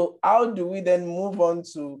 And so how do we then move on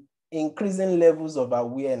to increasing levels of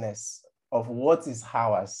awareness of what is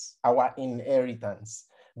ours, our inheritance,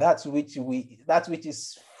 that which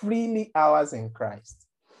is freely ours in Christ?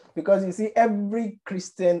 Because you see, every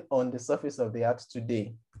Christian on the surface of the earth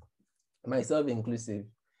today, myself inclusive,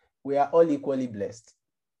 we are all equally blessed.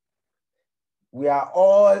 We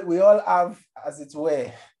all have, as it were,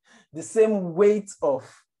 the same weight of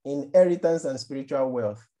inheritance and spiritual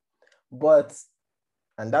wealth. But,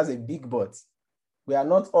 and that's a big but, we are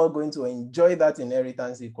not all going to enjoy that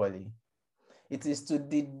inheritance equally. It is to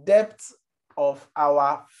the depth of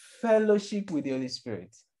our fellowship with the Holy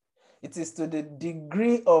Spirit. It is to the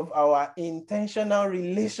degree of our intentional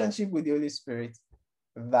relationship with the Holy Spirit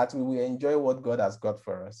that we will enjoy what God has got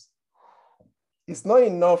for us. It's not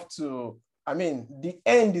enough to, the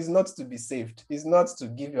end is not to be saved. It's not to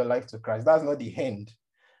give your life to Christ. That's not the end.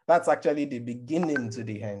 That's actually the beginning to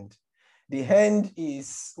the end. The end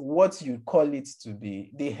is what you call it to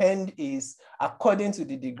be. The end is according to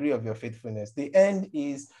the degree of your faithfulness. The end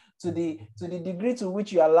is to the degree to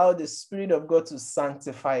which you allow the Spirit of God to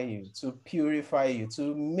sanctify you, to purify you,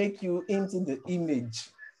 to make you into the image.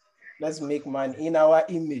 Let's make man in our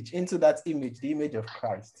image, into that image, the image of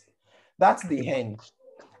Christ. That's the end.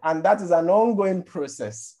 And that is an ongoing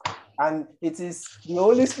process. And it is the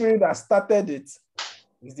Holy Spirit that started it.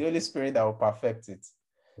 It's the Holy Spirit that will perfect it.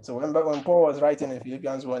 So when Paul was writing in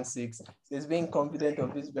Philippians 1:6, he's being confident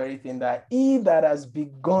of this very thing, that he that has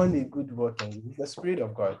begun a good work in you, the Spirit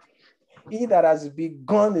of God, he that has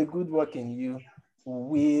begun a good work in you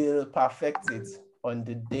will perfect it on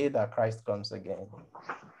the day that Christ comes again.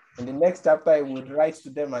 In the next chapter, he would write to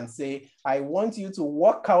them and say, I want you to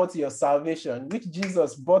work out your salvation, which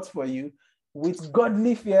Jesus bought for you, with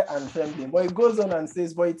godly fear and trembling. But it goes on and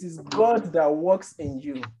says, but it is God that works in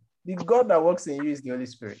you. The God that works in you is the Holy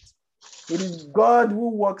Spirit. It is God who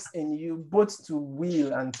works in you both to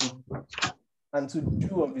will and to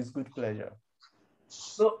do of his good pleasure.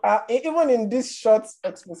 So even in this short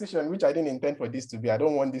exposition, which I didn't intend for this to be, I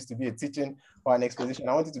don't want this to be a teaching or an exposition.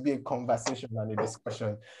 I want it to be a conversation and a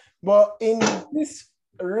discussion. But in this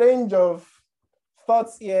range of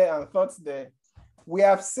thoughts here and thoughts there, we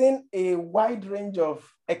have seen a wide range of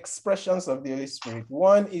expressions of the Holy Spirit.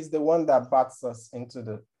 One is the one that backs us into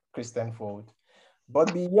the Christian fold.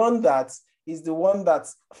 But beyond that is the one that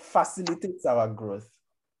facilitates our growth.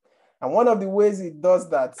 And one of the ways it does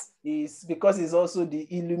that is because it's also the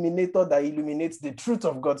illuminator that illuminates the truth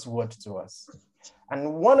of God's word to us.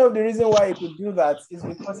 And one of the reasons why he could do that is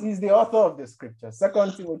because he's the author of the scripture.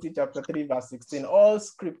 2 Timothy chapter 3, verse 16, all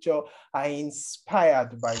scripture are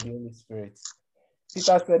inspired by the Holy Spirit.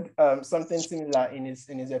 Peter said something similar in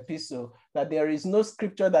his epistle, that there is no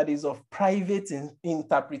scripture that is of private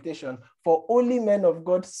interpretation, for only men of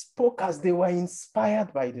God spoke as they were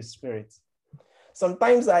inspired by the Spirit.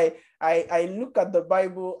 Sometimes I look at the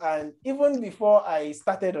Bible, and even before I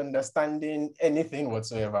started understanding anything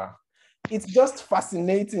whatsoever, it's just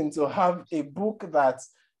fascinating to have a book that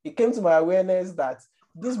it came to my awareness that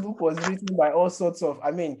this book was written by all sorts of,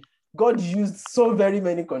 God used so very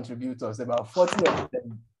many contributors, about 40 of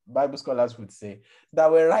them, Bible scholars would say, that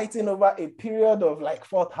were writing over a period of like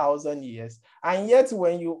 4,000 years. And yet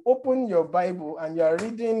when you open your Bible and you're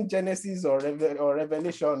reading Genesis or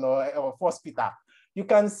Revelation or 1 Peter, you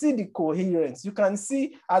can see the coherence. You can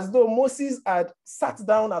see as though Moses had sat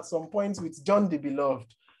down at some point with John the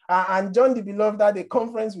Beloved. And John the Beloved had a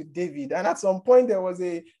conference with David. And at some point, there was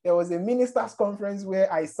a ministers' conference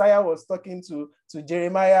where Isaiah was talking to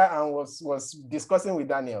Jeremiah and was discussing with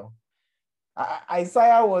Daniel.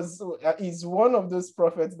 Isaiah is one of those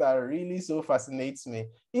prophets that really so fascinates me.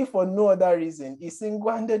 If for no other reason, he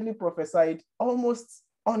single-handedly prophesied almost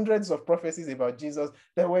hundreds of prophecies about Jesus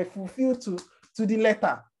that were fulfilled to the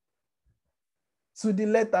letter. To the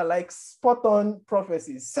letter, like spot-on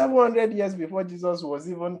prophecies. 700 years before Jesus was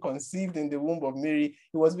even conceived in the womb of Mary,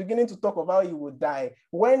 he was beginning to talk of how he would die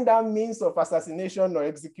when that means of assassination or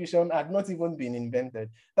execution had not even been invented.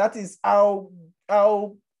 That is how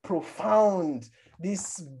profound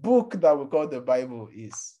this book that we call the Bible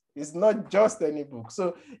is. It's not just any book.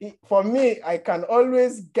 So for me, I can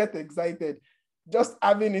always get excited just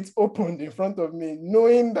having it opened in front of me,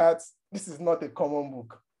 knowing that this is not a common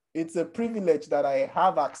book. It's a privilege that I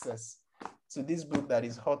have access to this book that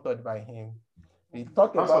is authored by him. We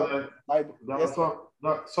talk about the Bible.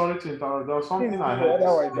 Sorry to interrupt. There was something I heard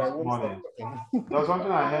this morning. There was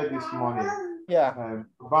something I heard this morning. Yeah.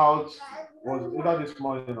 About, was either this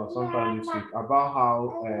morning or sometime this week, about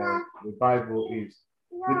how the Bible is.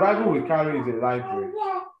 The Bible we carry is a library.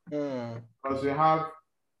 Because we have,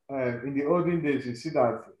 in the olden days, you see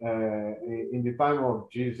that in the time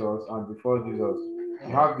of Jesus and before Jesus,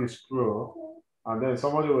 you have the scroll, and then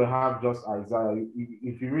somebody will have just Isaiah.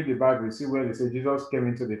 If you read the Bible, you see where they say Jesus came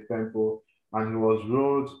into the temple and he was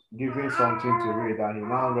rolled, given something to read, and he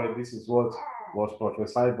now read, this is what was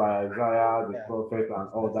prophesied by Isaiah, the prophet, and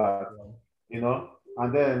all that,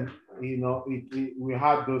 and then, we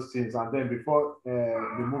had those things, and then before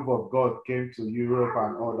the move of God came to Europe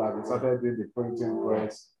and all that, they started doing the printing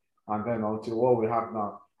press, and then until what we have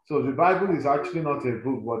now. So the Bible is actually not a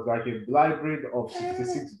book, but like a library of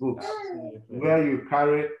 66 books where you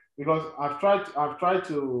carry, because I've tried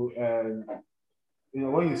to,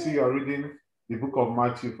 when you see you're reading the book of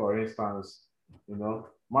Matthew, for instance, you know,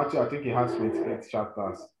 Matthew, I think it has 28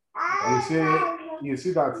 chapters. You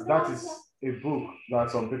see that is a book that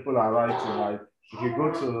some people are writing. Like if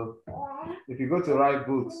you go to write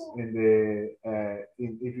books in the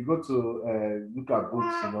if you go to look at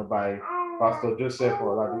books, you know, by Pastor Joseph,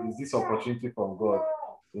 or like, is this opportunity from God?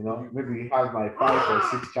 You know, maybe he has like 5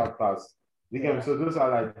 or 6 chapters. So those are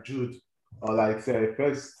like Jude, or like say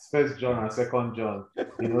first John and Second John,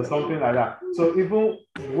 you know, something like that. So even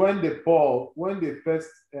when the first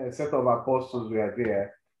set of apostles were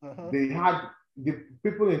there, they had the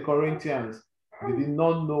people in Corinthians. They did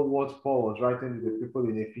not know what Paul was writing to the people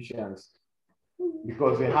in Ephesians,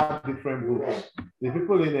 because they had different books. The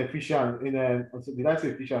people in Ephesians, did I say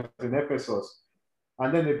Ephesians, in Ephesus,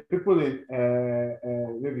 and then the people in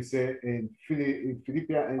maybe say in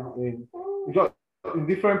Philippians, in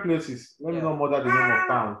different places. Let me not murder the name of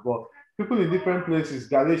towns, but people in different places,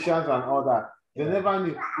 Galatians and all that, they never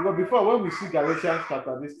knew. Because before, when we see Galatians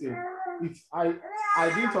chapter, this thing, I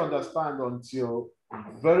didn't understand until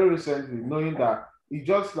very recently, knowing that it's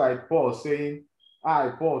just like Paul saying, I,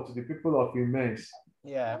 Paul, to the people of immense,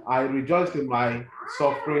 I rejoice in my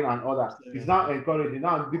suffering and all that. It's now encouraging.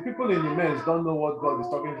 Now, the people in immense don't know what God is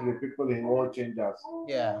talking to the people in World Changers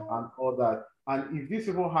and all that. And if these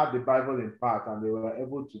people had the Bible in part and they were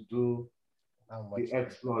able to do the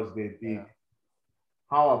exploits they did,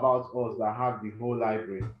 how about us that have the whole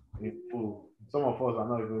library in full? Some of us are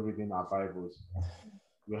not even reading our Bibles.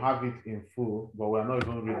 We have it in full, but we're not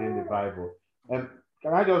even reading the Bible. And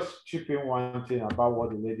can I just chip in one thing about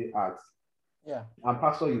what the lady asked? Yeah. And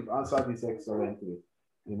Pastor, you've answered this excellently.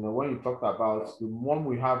 You know, when you talked about the one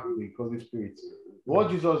we have the Holy Spirit,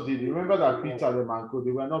 what Jesus did, you remember that Peter, the man,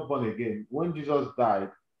 they were not born again. When Jesus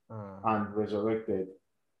died and resurrected,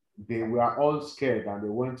 they were all scared and they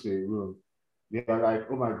went to a room. They were like,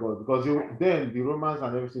 oh my God, because then the Romans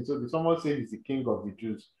and everything, so someone saying he's the king of the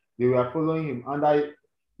Jews. They were following him. And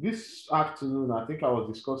this afternoon, I think I was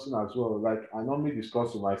discussing as well, like I normally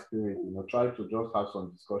discuss with my spirit, you know, try to just have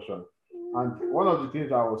some discussion. And one of the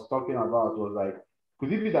things I was talking about was like,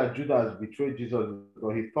 could it be that Judas betrayed Jesus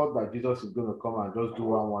because he thought that Jesus is going to come and just do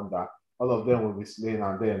one wonder, all of them will be slain,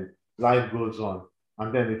 and then life goes on.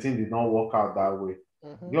 And then the thing did not work out that way.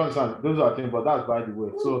 You understand? Those are things, but that's by the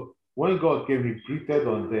way. So when God came, he breathed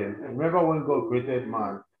on them. Remember when God created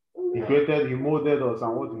man, he molded us,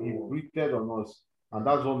 and what he breathed on us. And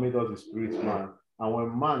that's what made us the spirit man. And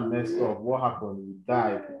when man messed up, what happened? We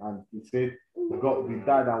died. And he said, we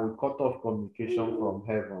died and we cut off communication from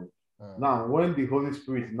heaven. Now, when the Holy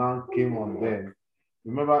Spirit now came on them,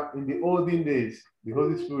 remember in the olden days, the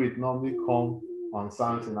Holy Spirit normally come on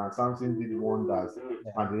Samson, and Samson did wonders,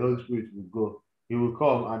 and the Holy Spirit will go. He will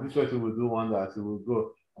come, and this person will do wonders, he will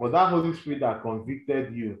go. But that Holy Spirit that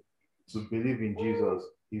convicted you to believe in Jesus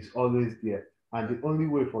is always there. And the only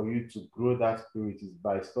way for you to grow that spirit is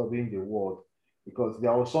by studying the word. Because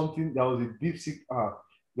there was a deep seek,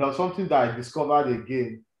 there was something that I discovered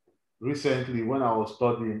again recently when I was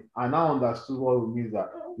studying. I now understood what it means that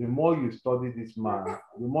the more you study this man,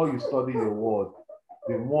 the more you study your word,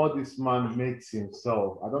 the more this man makes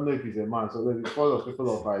himself. I don't know if he's a man, so there's a lot of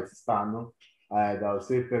people of our sister, no? I'll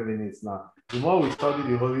say feminists now. The more we study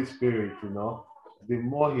the Holy Spirit, you know, the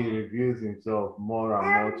more he reveals himself more and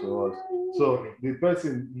more to us. So the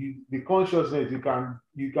person, the consciousness, you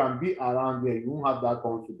can be around there, you won't have that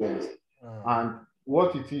confidence. And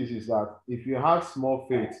what it is that if you have small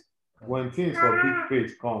faith, when things for big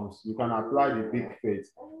faith comes, you can apply the big faith.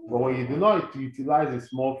 But when you do not utilize the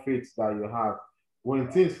small faith that you have, when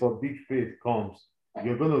things for big faith comes,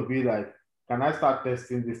 you're going to be like, can I start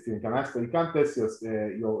testing this thing? You can't test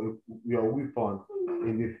your weapon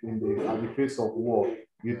at the face of war.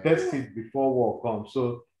 You test it before war comes.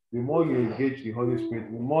 So the more you engage the Holy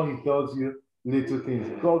Spirit, the more he tells you little things.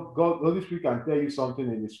 Holy Spirit can tell you something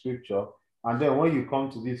in the scripture, and then when you come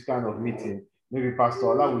to this kind of meeting, maybe Pastor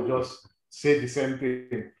Allah will just say the same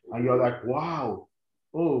thing, and you're like, wow.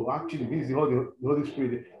 Oh, actually, this is the Holy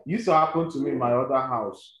Spirit. It used to happen to me in my other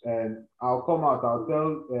house, and I'll come out, I'll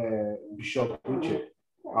tell Bishop Uche,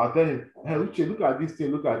 I'll tell him, hey, Uche, look at this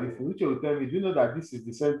thing, look at this thing. Uche will tell me, do you know that this is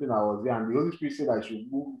the same thing I was there? And the Holy Spirit said I should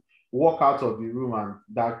walk out of the room, and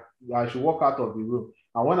that I should walk out of the room.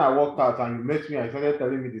 And when I walked out and you met me, I started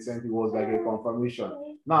telling me the same thing, it was like a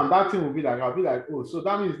confirmation. Now that thing will be like, I'll be like, oh, so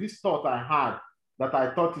that means this thought I had, that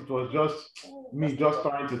I thought it was just me just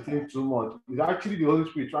trying to think too much. It's actually the Holy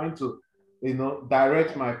Spirit trying to, you know,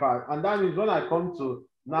 direct my path. And that means when I come to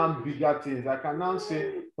now bigger things, I can now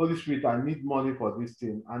say, Holy Spirit, I need money for this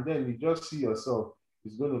thing. And then you just see yourself,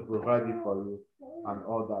 He's going to provide it for you and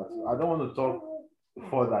all that. I don't want to talk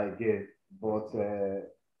further again, but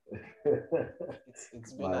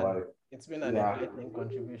it's my wife. been an enlightening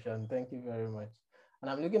contribution. Thank you very much. And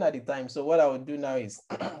I'm looking at the time. So what I would do now is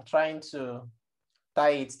trying to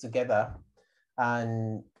tie it together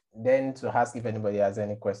and then to ask if anybody has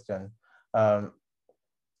any question.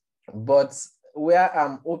 But where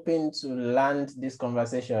I'm hoping to land this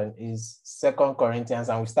conversation is 2 Corinthians,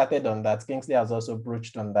 and we started on that. Kingsley has also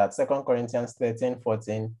broached on that. 2 Corinthians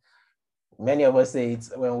 13:14. Many of us say it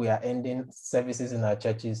when we are ending services in our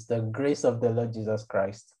churches: the grace of the Lord Jesus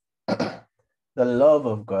Christ, the love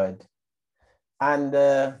of God, and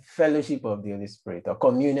the fellowship of the Holy Spirit, or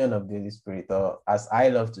communion of the Holy Spirit, or as I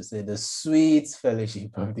love to say, the sweet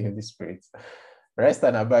fellowship of the Holy Spirit. Rest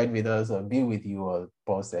and abide with us, or be with you all,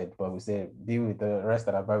 Paul said, but we say be with the rest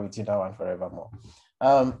and abide with you now and forevermore.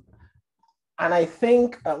 And I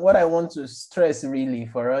think what I want to stress really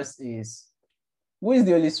for us is, who is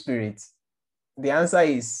the Holy Spirit? The answer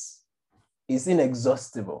is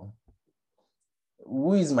inexhaustible.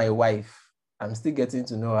 Who is my wife? I'm still getting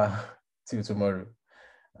to know her till tomorrow.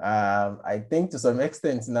 I think to some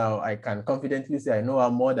extent now, I can confidently say I know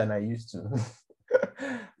her more than I used to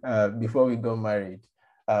before we got married.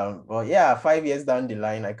 But yeah, 5 years down the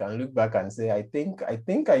line, I can look back and say, I think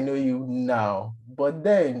I know you now. But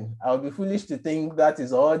then I'll be foolish to think that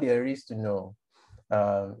is all there is to know.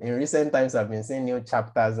 In recent times, I've been seeing new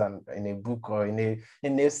chapters and in a book or in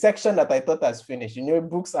a section that I thought has finished. You know,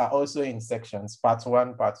 books are also in sections, part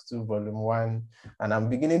 1, part 2, volume 1. And I'm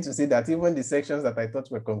beginning to see that even the sections that I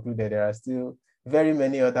thought were concluded, there are still very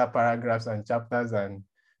many other paragraphs and chapters. And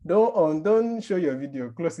don't show your video,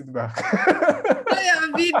 close it back. Show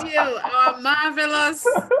your video, marvelous.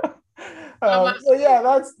 So yeah,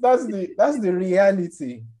 that's the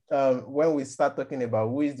reality. When we start talking about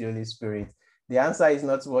who is the Holy Spirit, the answer is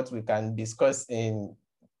not what we can discuss in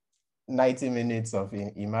 90 minutes of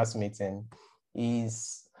immerse meeting. And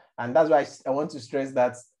that's why I want to stress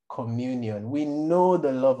that communion. We know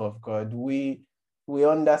the love of God. We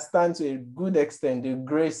understand to a good extent the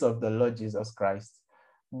grace of the Lord Jesus Christ,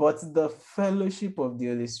 but the fellowship of the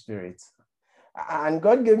Holy Spirit. And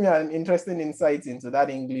God gave me an interesting insight into that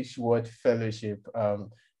English word fellowship,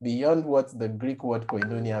 beyond what the Greek word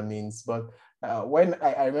koinonia means. But when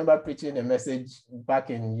I remember preaching a message back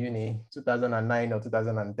in uni, 2009 or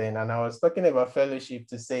 2010, and I was talking about fellowship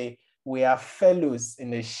to say, we are fellows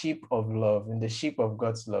in the ship of love, in the ship of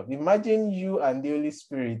God's love. Imagine you and the Holy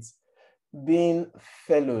Spirit being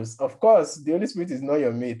fellows. Of course, the Holy Spirit is not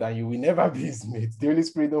your mate and you will never be his mate. The Holy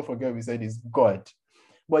Spirit, don't forget, we said, is God.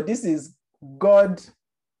 But this is God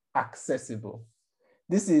accessible.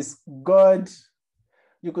 This is God,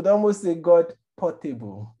 you could almost say God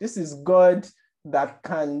portable. This is God that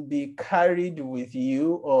can be carried with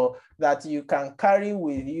you, or that you can carry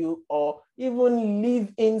with you, or even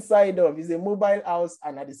live inside of. Is a mobile house,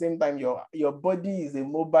 and at the same time, your body is a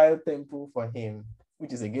mobile temple for him,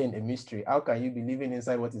 which is again a mystery. How can you be living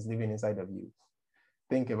inside what is living inside of you?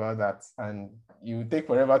 Think about that, and you take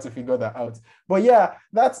forever to figure that out. But yeah,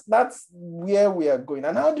 that's where we are going.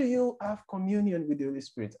 And how do you have communion with the Holy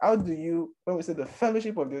Spirit? How do you, when we say the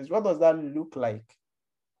fellowship of the Holy Spirit, what does that look like?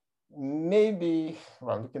 Maybe,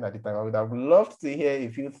 well, I'm looking at the time, I would have loved to hear a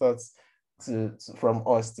few thoughts from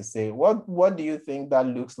us to say, what do you think that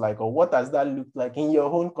looks like, or what does that look like in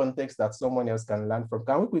your own context that someone else can learn from?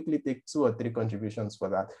 Can we quickly take 2 or 3 contributions for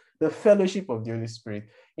that? The fellowship of the Holy Spirit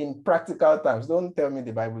in practical terms. Don't tell me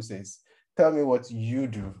the Bible says. Tell me what you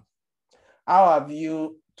do. How have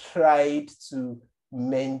you tried to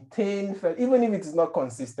maintain, even if it is not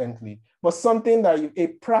consistently, but something that a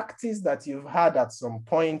practice that you've had at some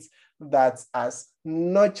point that has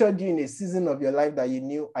nurtured you in a season of your life that you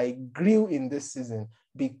knew, I grew in this season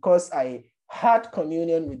because I had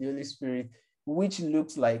communion with the Holy Spirit, which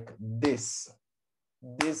looks like this.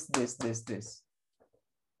 3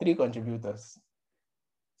 contributors.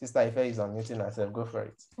 Sister Ife is unmuting herself. Go for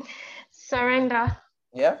it. Surrender.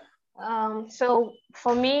 Yeah. So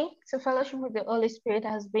for me, to fellowship with the Holy Spirit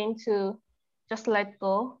has been to just let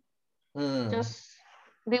go. Just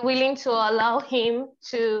be willing to allow him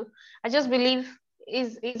to, I just believe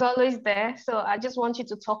he's always there. So I just want you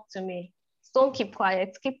to talk to me. Don't keep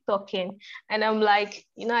quiet, keep talking. And I'm like,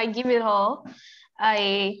 I give it all.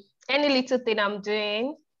 Any little thing I'm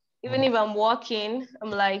doing, even if I'm walking, I'm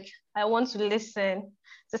like, I want to listen.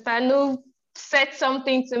 Sister Anu said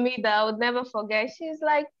something to me that I would never forget. She's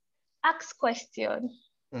like, ask question.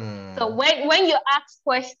 So when you ask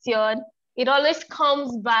question, it always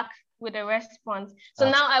comes back with a response. So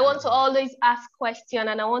now I want to always ask question,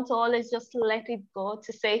 and I want to always just let it go,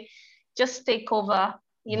 to say, just take over.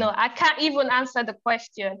 You know, I can't even answer the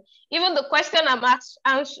question. Even the question I'm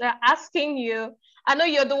asking you, I know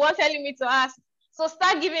you're the one telling me to ask. So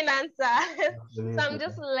start giving answer. So I'm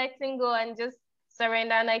just letting go and just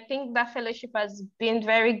surrender. And I think that fellowship has been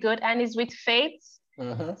very good and is with faith.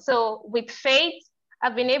 So with faith,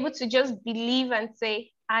 I've been able to just believe and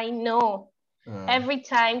say, I know. Every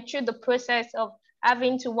time through the process of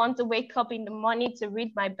having to want to wake up in the morning to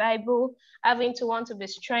read my Bible, having to want to be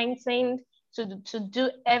strengthened, to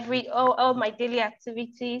do all my daily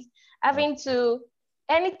activities, having to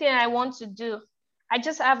anything I want to do. I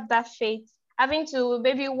just have that faith. Having to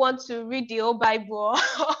maybe want to read the whole Bible,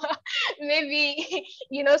 maybe,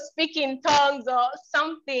 you know, speak in tongues or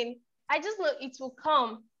something. I just know it will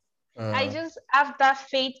come. I just have that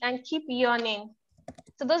faith and keep yearning.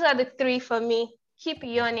 So those are the three for me. Keep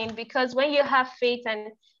yearning, because when you have faith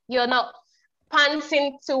and you're not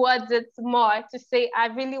panting towards it more to say, I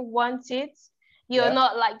really want it. You're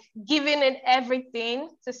not like giving it everything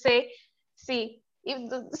to say, see,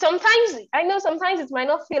 sometimes it might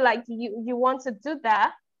not feel like you want to do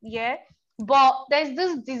that, but there's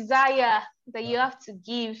this desire that you have to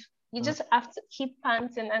give. You just have to keep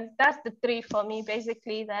panting, and that's the three for me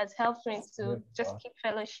basically that has helped me to just keep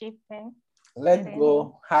fellowshipping. Let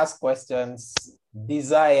go, ask questions,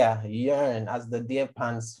 desire, yearn as the deer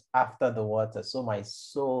pants after the water, so my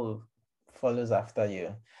soul follows after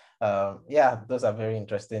you. Those are very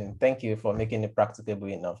interesting. Thank you for making it practicable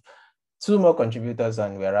enough. 2 more contributors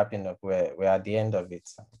and we're wrapping up. We're at the end of it,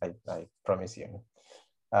 I promise you.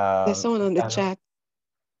 There's someone on the chat.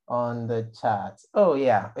 On the chat. Oh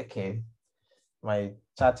yeah, okay. My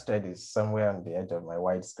chat thread is somewhere on the edge of my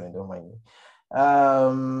wide screen, don't mind me.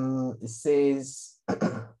 It says,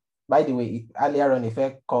 by the way, earlier on, if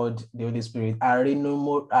I called the Holy Spirit, and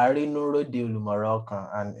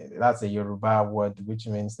that's a Yoruba word, which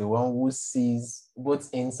means the one who sees both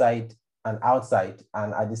inside and outside,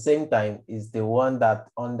 and at the same time is the one that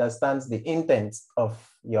understands the intent of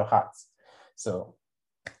your heart. So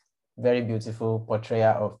very beautiful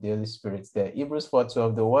portrayal of the Holy Spirit there. Hebrews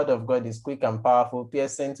 4:12, the word of God is quick and powerful,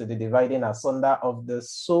 piercing to the dividing asunder of the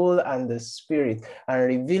soul and the spirit, and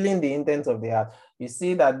revealing the intent of the heart. You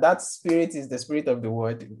see that spirit is the spirit of the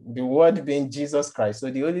word being Jesus Christ. So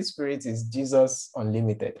the Holy Spirit is Jesus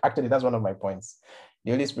Unlimited. Actually, that's one of my points.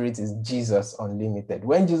 The Holy Spirit is Jesus Unlimited.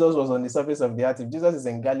 When Jesus was on the surface of the earth, if Jesus is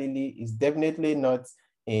in Galilee, he's definitely not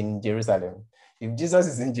in Jerusalem. If Jesus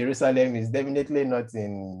is in Jerusalem, he's definitely not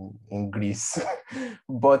in Greece.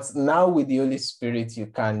 But now with the Holy Spirit, you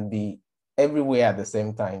can be everywhere at the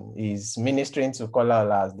same time. He's ministering to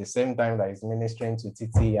Kola at the same time that he's ministering to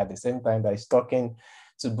Titi, at the same time that he's talking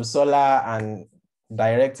to Busola and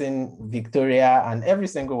directing Victoria and every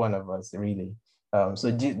single one of us, really.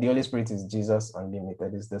 So the Holy Spirit is Jesus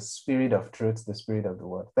Unlimited. It's the spirit of truth, the spirit of the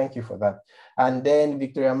word. Thank you for that. And then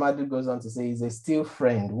Victoria Madu goes on to say, he's a still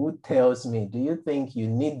friend who tells me, do you think you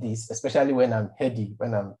need this, especially when I'm heady,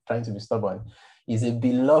 when I'm trying to be stubborn? He's a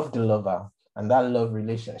beloved lover, and that love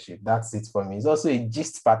relationship, that's it for me. He's also a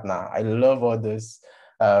gist partner. I love all those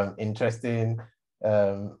interesting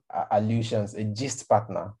allusions. A gist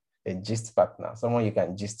partner, someone you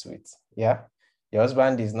can gist with, yeah? Your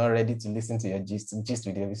husband is not ready to listen to your gist with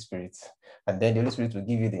the Holy Spirit. And then the Holy Spirit will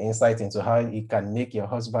give you the insight into how he can make your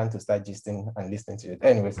husband to start gisting and listening to it.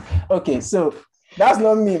 Anyways, okay, so that's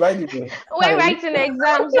not me, by the way. We're writing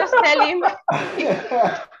exams, just tell him.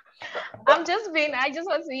 I just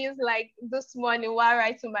want to use like this morning while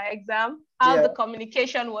writing my exam, how the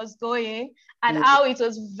communication was going and how it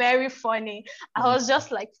was very funny. I was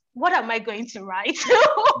just like, what am I going to write?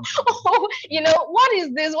 You know, what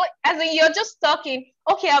is this? As in, you're just talking.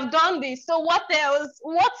 Okay, I've done this. So what else?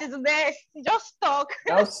 What is there? Just talk.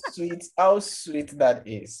 How sweet that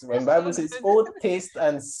is. When Bible says, oh, taste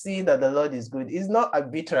and see that the Lord is good. It's not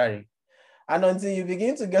arbitrary. And until you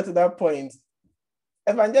begin to get to that point,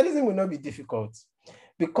 evangelism will not be difficult,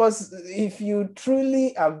 because if you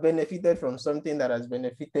truly have benefited from something that has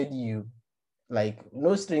benefited you, like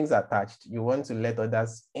no strings attached, you want to let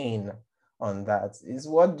others in on that. Is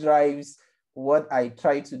what drives what I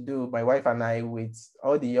try to do, my wife and I, with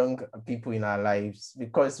all the young people in our lives,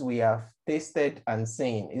 because we have tasted and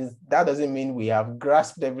seen. That doesn't mean we have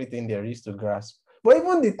grasped everything there is to grasp, but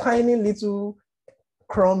even the tiny little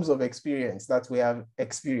crumbs of experience that we have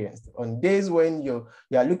experienced on days when you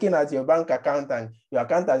are looking at your bank account and your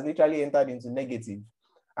account has literally entered into negative,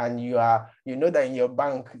 and you know that in your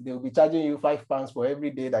bank they will be charging you £5 for every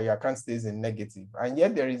day that your account stays in negative, and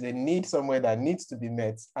yet there is a need somewhere that needs to be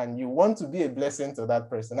met, and you want to be a blessing to that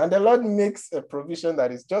person, and the Lord makes a provision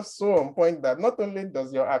that is just so on point that not only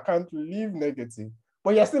does your account leave negative,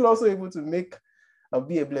 but you're still also able to make or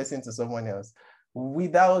be a blessing to someone else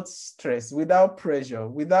without stress, without pressure,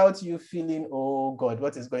 without you feeling, oh God,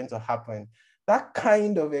 what is going to happen? That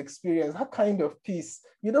kind of experience, that kind of peace,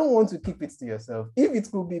 you don't want to keep it to yourself. If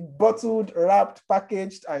it could be bottled, wrapped,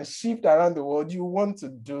 packaged, and shipped around the world, you want to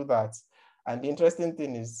do that. And the interesting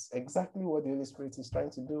thing is exactly what the Holy Spirit is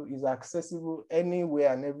trying to do, is accessible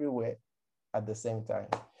anywhere and everywhere at the same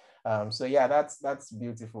time. So yeah, that's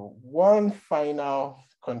beautiful. One final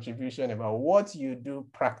contribution about what you do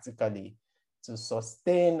practically to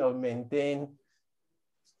sustain or maintain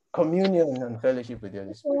communion and fellowship with the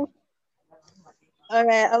Holy Spirit. All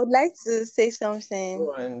right, I would like to say something.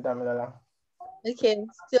 Go on, Damilola. Okay,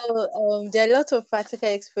 so there are a lot of practical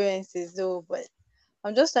experiences though, but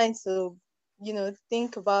I'm just trying to,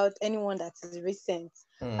 think about anyone that is recent.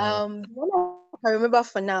 The one I remember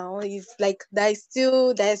for now is like I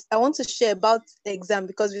want to share about the exam,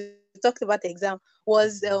 because we talked about the exam,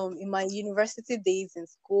 was in my university days in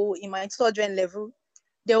school, in my 200 level,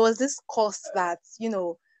 there was this course that,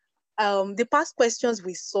 the past questions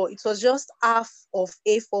we saw, it was just half of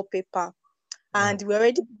A4 paper. And we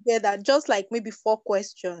already did that, just like maybe 4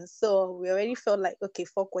 questions. So we already felt like, okay,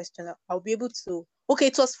 4 questions, I'll be able to. Okay,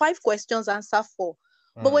 it was 5 questions, answer 4.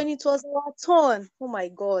 But when it was our turn, oh my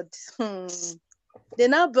God, they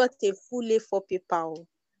now brought a full A4 paper.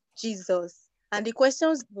 Jesus. And the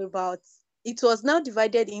questions were about, it was now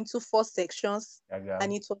divided into 4 sections.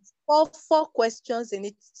 And it was 4 questions in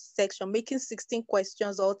each section, making 16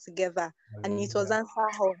 questions altogether. And it was answer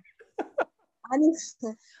all. And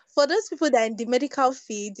for those people that are in the medical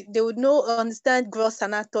field, they would understand gross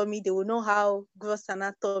anatomy. They would know how gross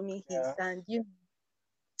anatomy is. And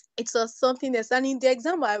it was something else. And in the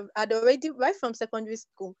exam, I'd already, right from secondary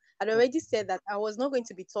school, I'd already said that I was not going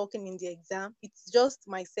to be talking in the exam. It's just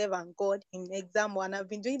myself and God in exam 1. I've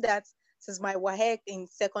been doing that since my WAEC in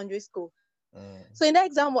secondary school. So in that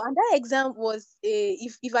exam, and that exam was,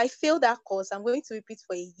 if I fail that course, I'm going to repeat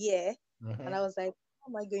for a year. And I was like, how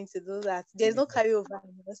am I going to do that? There's no carryover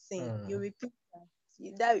in nursing. You repeat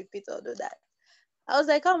that. You repeat all of that. I was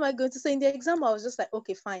like, how am I going to? So in the exam, I was just like,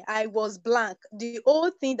 okay, fine. I was blank. The whole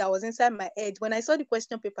thing that was inside my head, when I saw the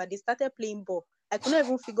question paper, they started playing ball. I couldn't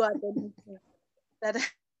even figure out anything.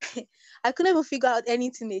 I couldn't even figure out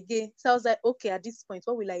anything again. So I was like, okay, at this point,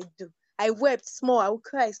 what will I do? I wept small. I would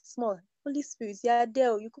cry small. Holy Spirit, yeah,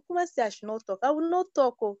 there. You could come and say I should not talk. I will not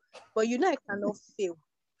talk, but I cannot fail.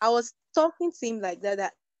 I was talking to him like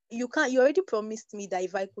that you already promised me that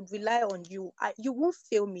if I could rely on you, you won't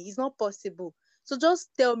fail me. It's not possible. So just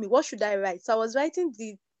tell me, what should I write? So I was writing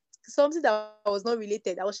something that was not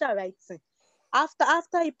related. I was writing.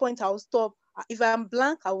 After a point, I will stop. If I'm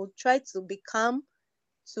blank, I will try to be calm,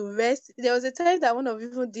 to rest. There was a time that one of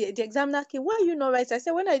even the examiner came, why are you not writing? I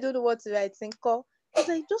said, when I don't know what to write, call. He's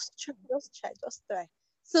like, just try.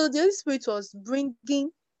 So the Holy Spirit was bringing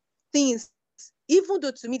things, even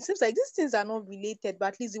though to me it seems like these things are not related,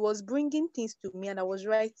 but at least it was bringing things to me, and I was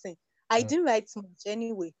writing. I didn't write much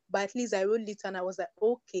anyway, but at least I wrote it, and I was like,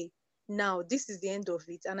 okay, now this is the end of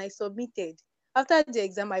it. And I submitted. After the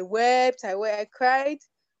exam, I wept, I cried,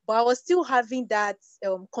 but I was still having that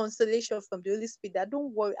consolation from the Holy Spirit that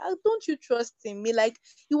don't worry, don't you trust in me? Like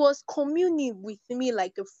he was communing with me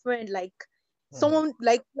like a friend, like someone,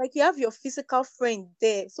 like you have your physical friend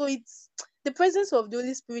there. So it's the presence of the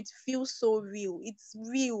Holy Spirit feels so real. It's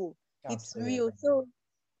real. Absolutely. It's real.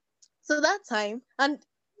 So that time, and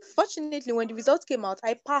fortunately, when the results came out,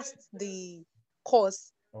 I passed the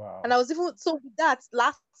course. Wow. And I was even, so with that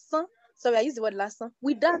I used the word lesson.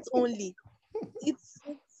 With that only,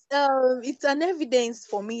 it's an evidence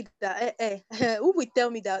for me that who will tell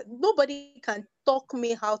me that nobody can talk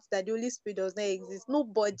me out that the Holy Spirit does not exist?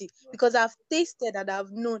 Nobody, because I've tasted and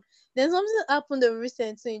I've known. Then something happened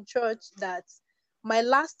recently in church that my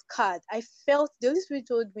last card, I felt the Holy Spirit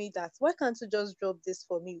told me that, why can't you just drop this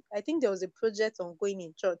for me? I think there was a project ongoing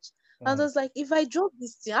in church. And I was like, if I drop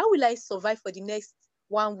this thing, how will I survive for the next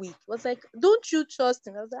 1 week? I was like, don't you trust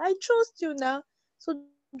him? I was like, I trust you now. So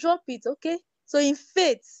drop it, okay? So in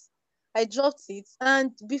faith, I dropped it.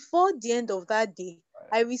 And before the end of that day,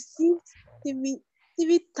 I received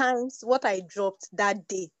 3 times what I dropped that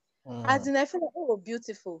day. As in, I feel like, oh,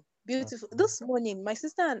 beautiful. This morning, my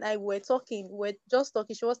sister and I were just talking.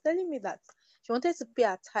 She was telling me that she wanted to pay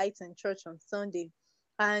her tithe in church on Sunday.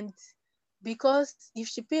 And because if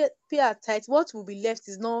she pay her tithe, what will be left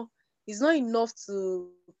is not enough to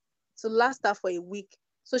last her for a week.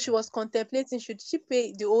 So she was contemplating, should she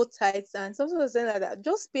pay the old tithes? And something was saying like that,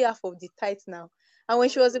 just pay half of the tithe now. And when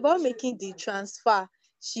she was about making the transfer,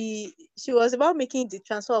 she was about making the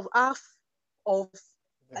transfer of half of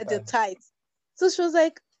the tithe. So she was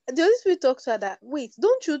like, The Holy Spirit talks to her that, wait,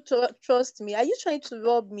 don't you trust me? Are you trying to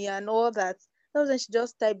rob me and all that? That was when she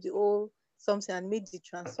just typed the whole something and made the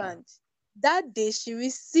transfer. And that day she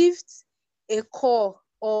received a call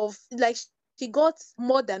of, like, she got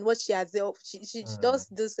more than what she has. She does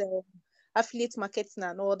this affiliate marketing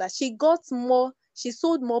and all that. She got more, she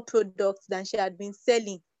sold more products than she had been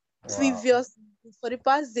selling previous for the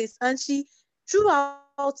past days. And she, throughout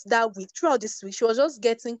this week, she was just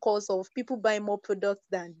getting calls of people buying more products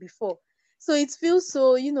than before. So it feels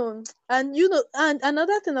so, and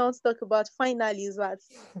another thing I want to talk about finally is that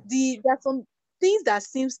there are some things that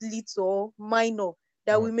seems little or minor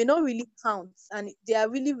that we may not really count, and they are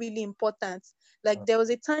really, really important. Like there was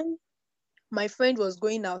a time my friend was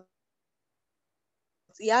going out.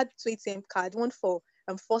 He had 2 ATM card, one for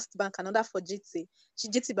First Bank, another for GT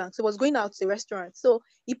Bank. So he was going out to a restaurant. So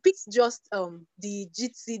he picked just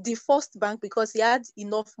the First Bank because he had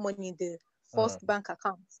enough money in the First Bank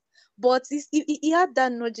account. But he had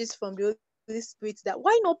that nudges from the Holy Spirit that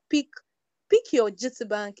why not pick your GT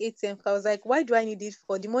Bank ATM card. I was like, why do I need it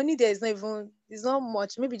for? The money there is it's not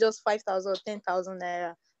much, maybe just 5,000 or 10,000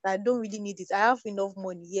 naira. I don't really need it. I have enough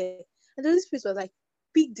money here. And the Holy Spirit was like,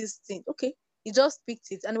 pick this thing. Okay. He just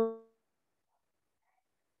picked it, and when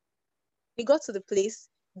he got to the place,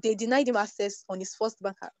 they denied him access on his First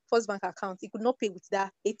Bank account. He could not pay with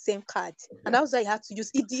that ATM card, and that was why he had to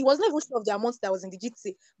use it. He was not even sure of the amount that was in the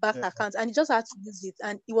GT Bank account, and he just had to use it,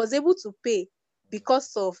 and he was able to pay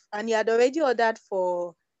and he had already ordered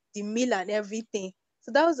for the meal and everything.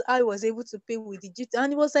 So that was how he was able to pay with the GT.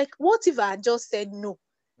 And he was like, "What if I had just said no?"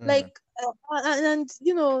 Like, and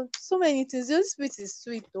so many things. The Holy Spirit is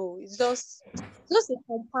sweet, though. It's just a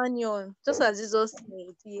companion, just as Jesus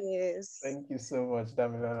said. Yes. Thank you so much,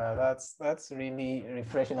 Damilola. That's really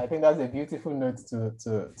refreshing. I think that's a beautiful note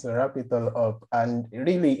to wrap it all up. And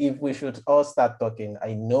really, if we should all start talking,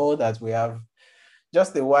 I know that we have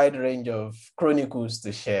just a wide range of chronicles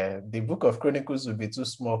to share. The book of Chronicles would be too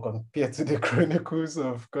small compared to the chronicles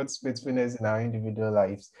of God's faithfulness in our individual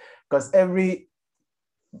lives, because every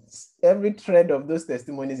thread of those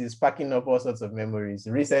testimonies is packing up all sorts of memories,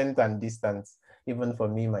 recent and distant, even for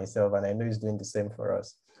me, myself, and I know he's doing the same for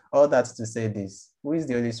us. All that to say this, who is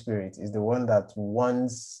the Holy Spirit? Is the one that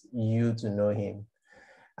wants you to know him,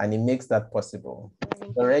 and he makes that possible.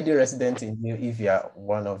 He's already resident in you if you are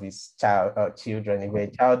one of his children. If you're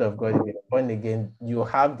a child of God, if you're born again, you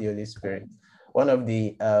have the Holy Spirit. One of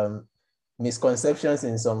the misconceptions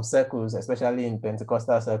in some circles, especially in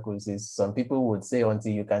Pentecostal circles, is some people would say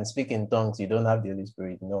until you can speak in tongues, you don't have the Holy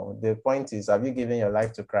Spirit. No, the point is, have you given your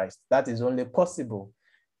life to Christ? That is only possible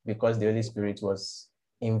because the Holy Spirit was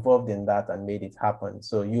involved in that and made it happen.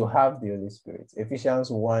 So you have the Holy Spirit. Ephesians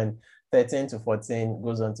 1:13-14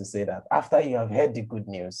 goes on to say that after you have heard the good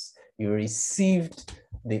news, you received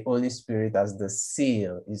the Holy Spirit as the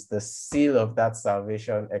seal, is the seal of that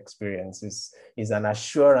salvation experience, is an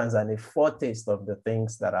assurance and a foretaste of the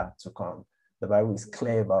things that are to come. The Bible is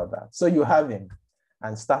clear about that. So you have him,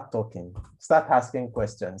 and start talking, start asking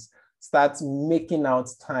questions, start making out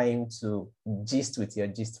time to gist with your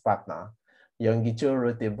gist partner. Yonggi Cho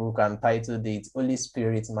wrote a book and titled it Holy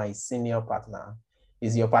Spirit, My Senior Partner.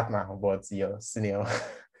 Is your partner, but your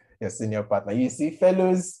senior partner. You see,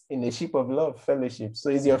 fellows in a ship of love, fellowship. So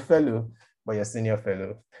he's your fellow, but your senior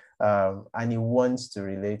fellow. And he wants to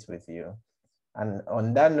relate with you. And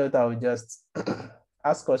on that note, I would just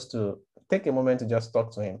ask us to take a moment to just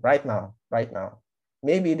talk to him right now.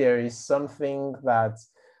 Maybe there is something that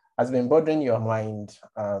has been bothering your mind.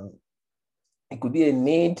 It could be a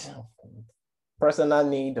need, personal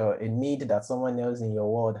need, or a need that someone else in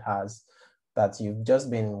your world has, that you've just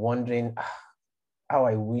been wondering, how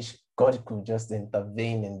I wish God could just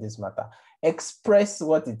intervene in this matter. Express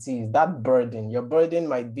what it is, that burden. Your burden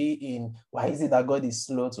might be in, why is it that God is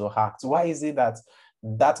slow to act? Why is it that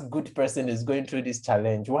that good person is going through this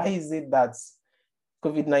challenge? Why is it that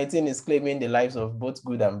COVID-19 is claiming the lives of both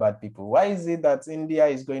good and bad people? Why is it that India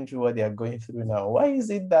is going through what they are going through now? Why is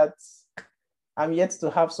it that I'm yet to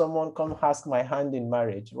have someone come ask my hand in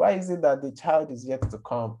marriage? Why is it that the child is yet to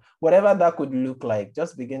come? Whatever that could look like,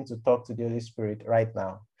 just begin to talk to the Holy Spirit right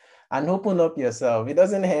now and open up yourself. It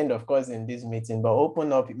doesn't end, of course, in this meeting, but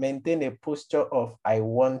open up, maintain a posture of, I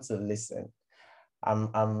want to listen.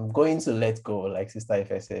 I'm going to let go, like Sister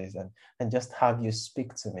Ife says, and just have you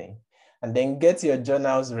speak to me. And then get your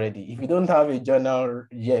journals ready. If you don't have a journal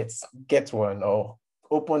yet, get one, or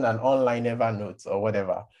open an online Evernote or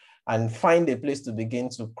whatever, and find a place to begin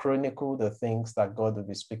to chronicle the things that God will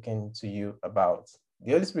be speaking to you about.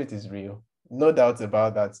 The Holy Spirit is real. No doubt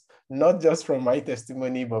about that. Not just from my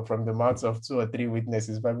testimony, but from the mouths of 2 or 3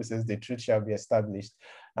 witnesses. Bible says the truth shall be established.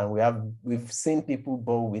 And we've seen people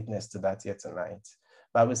bear witness to that here tonight.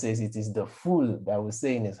 Bible says it is the fool that will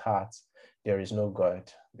say in his heart, there is no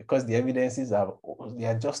God, because the evidences they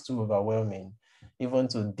are just too overwhelming, even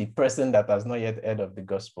to the person that has not yet heard of the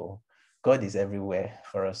gospel. God is everywhere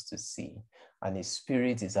for us to see, and his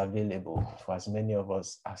spirit is available for as many of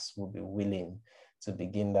us as will be willing to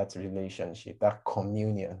begin that relationship, that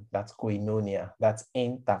communion, that koinonia, that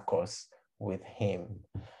intercourse with him.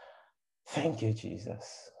 Thank you,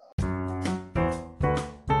 Jesus.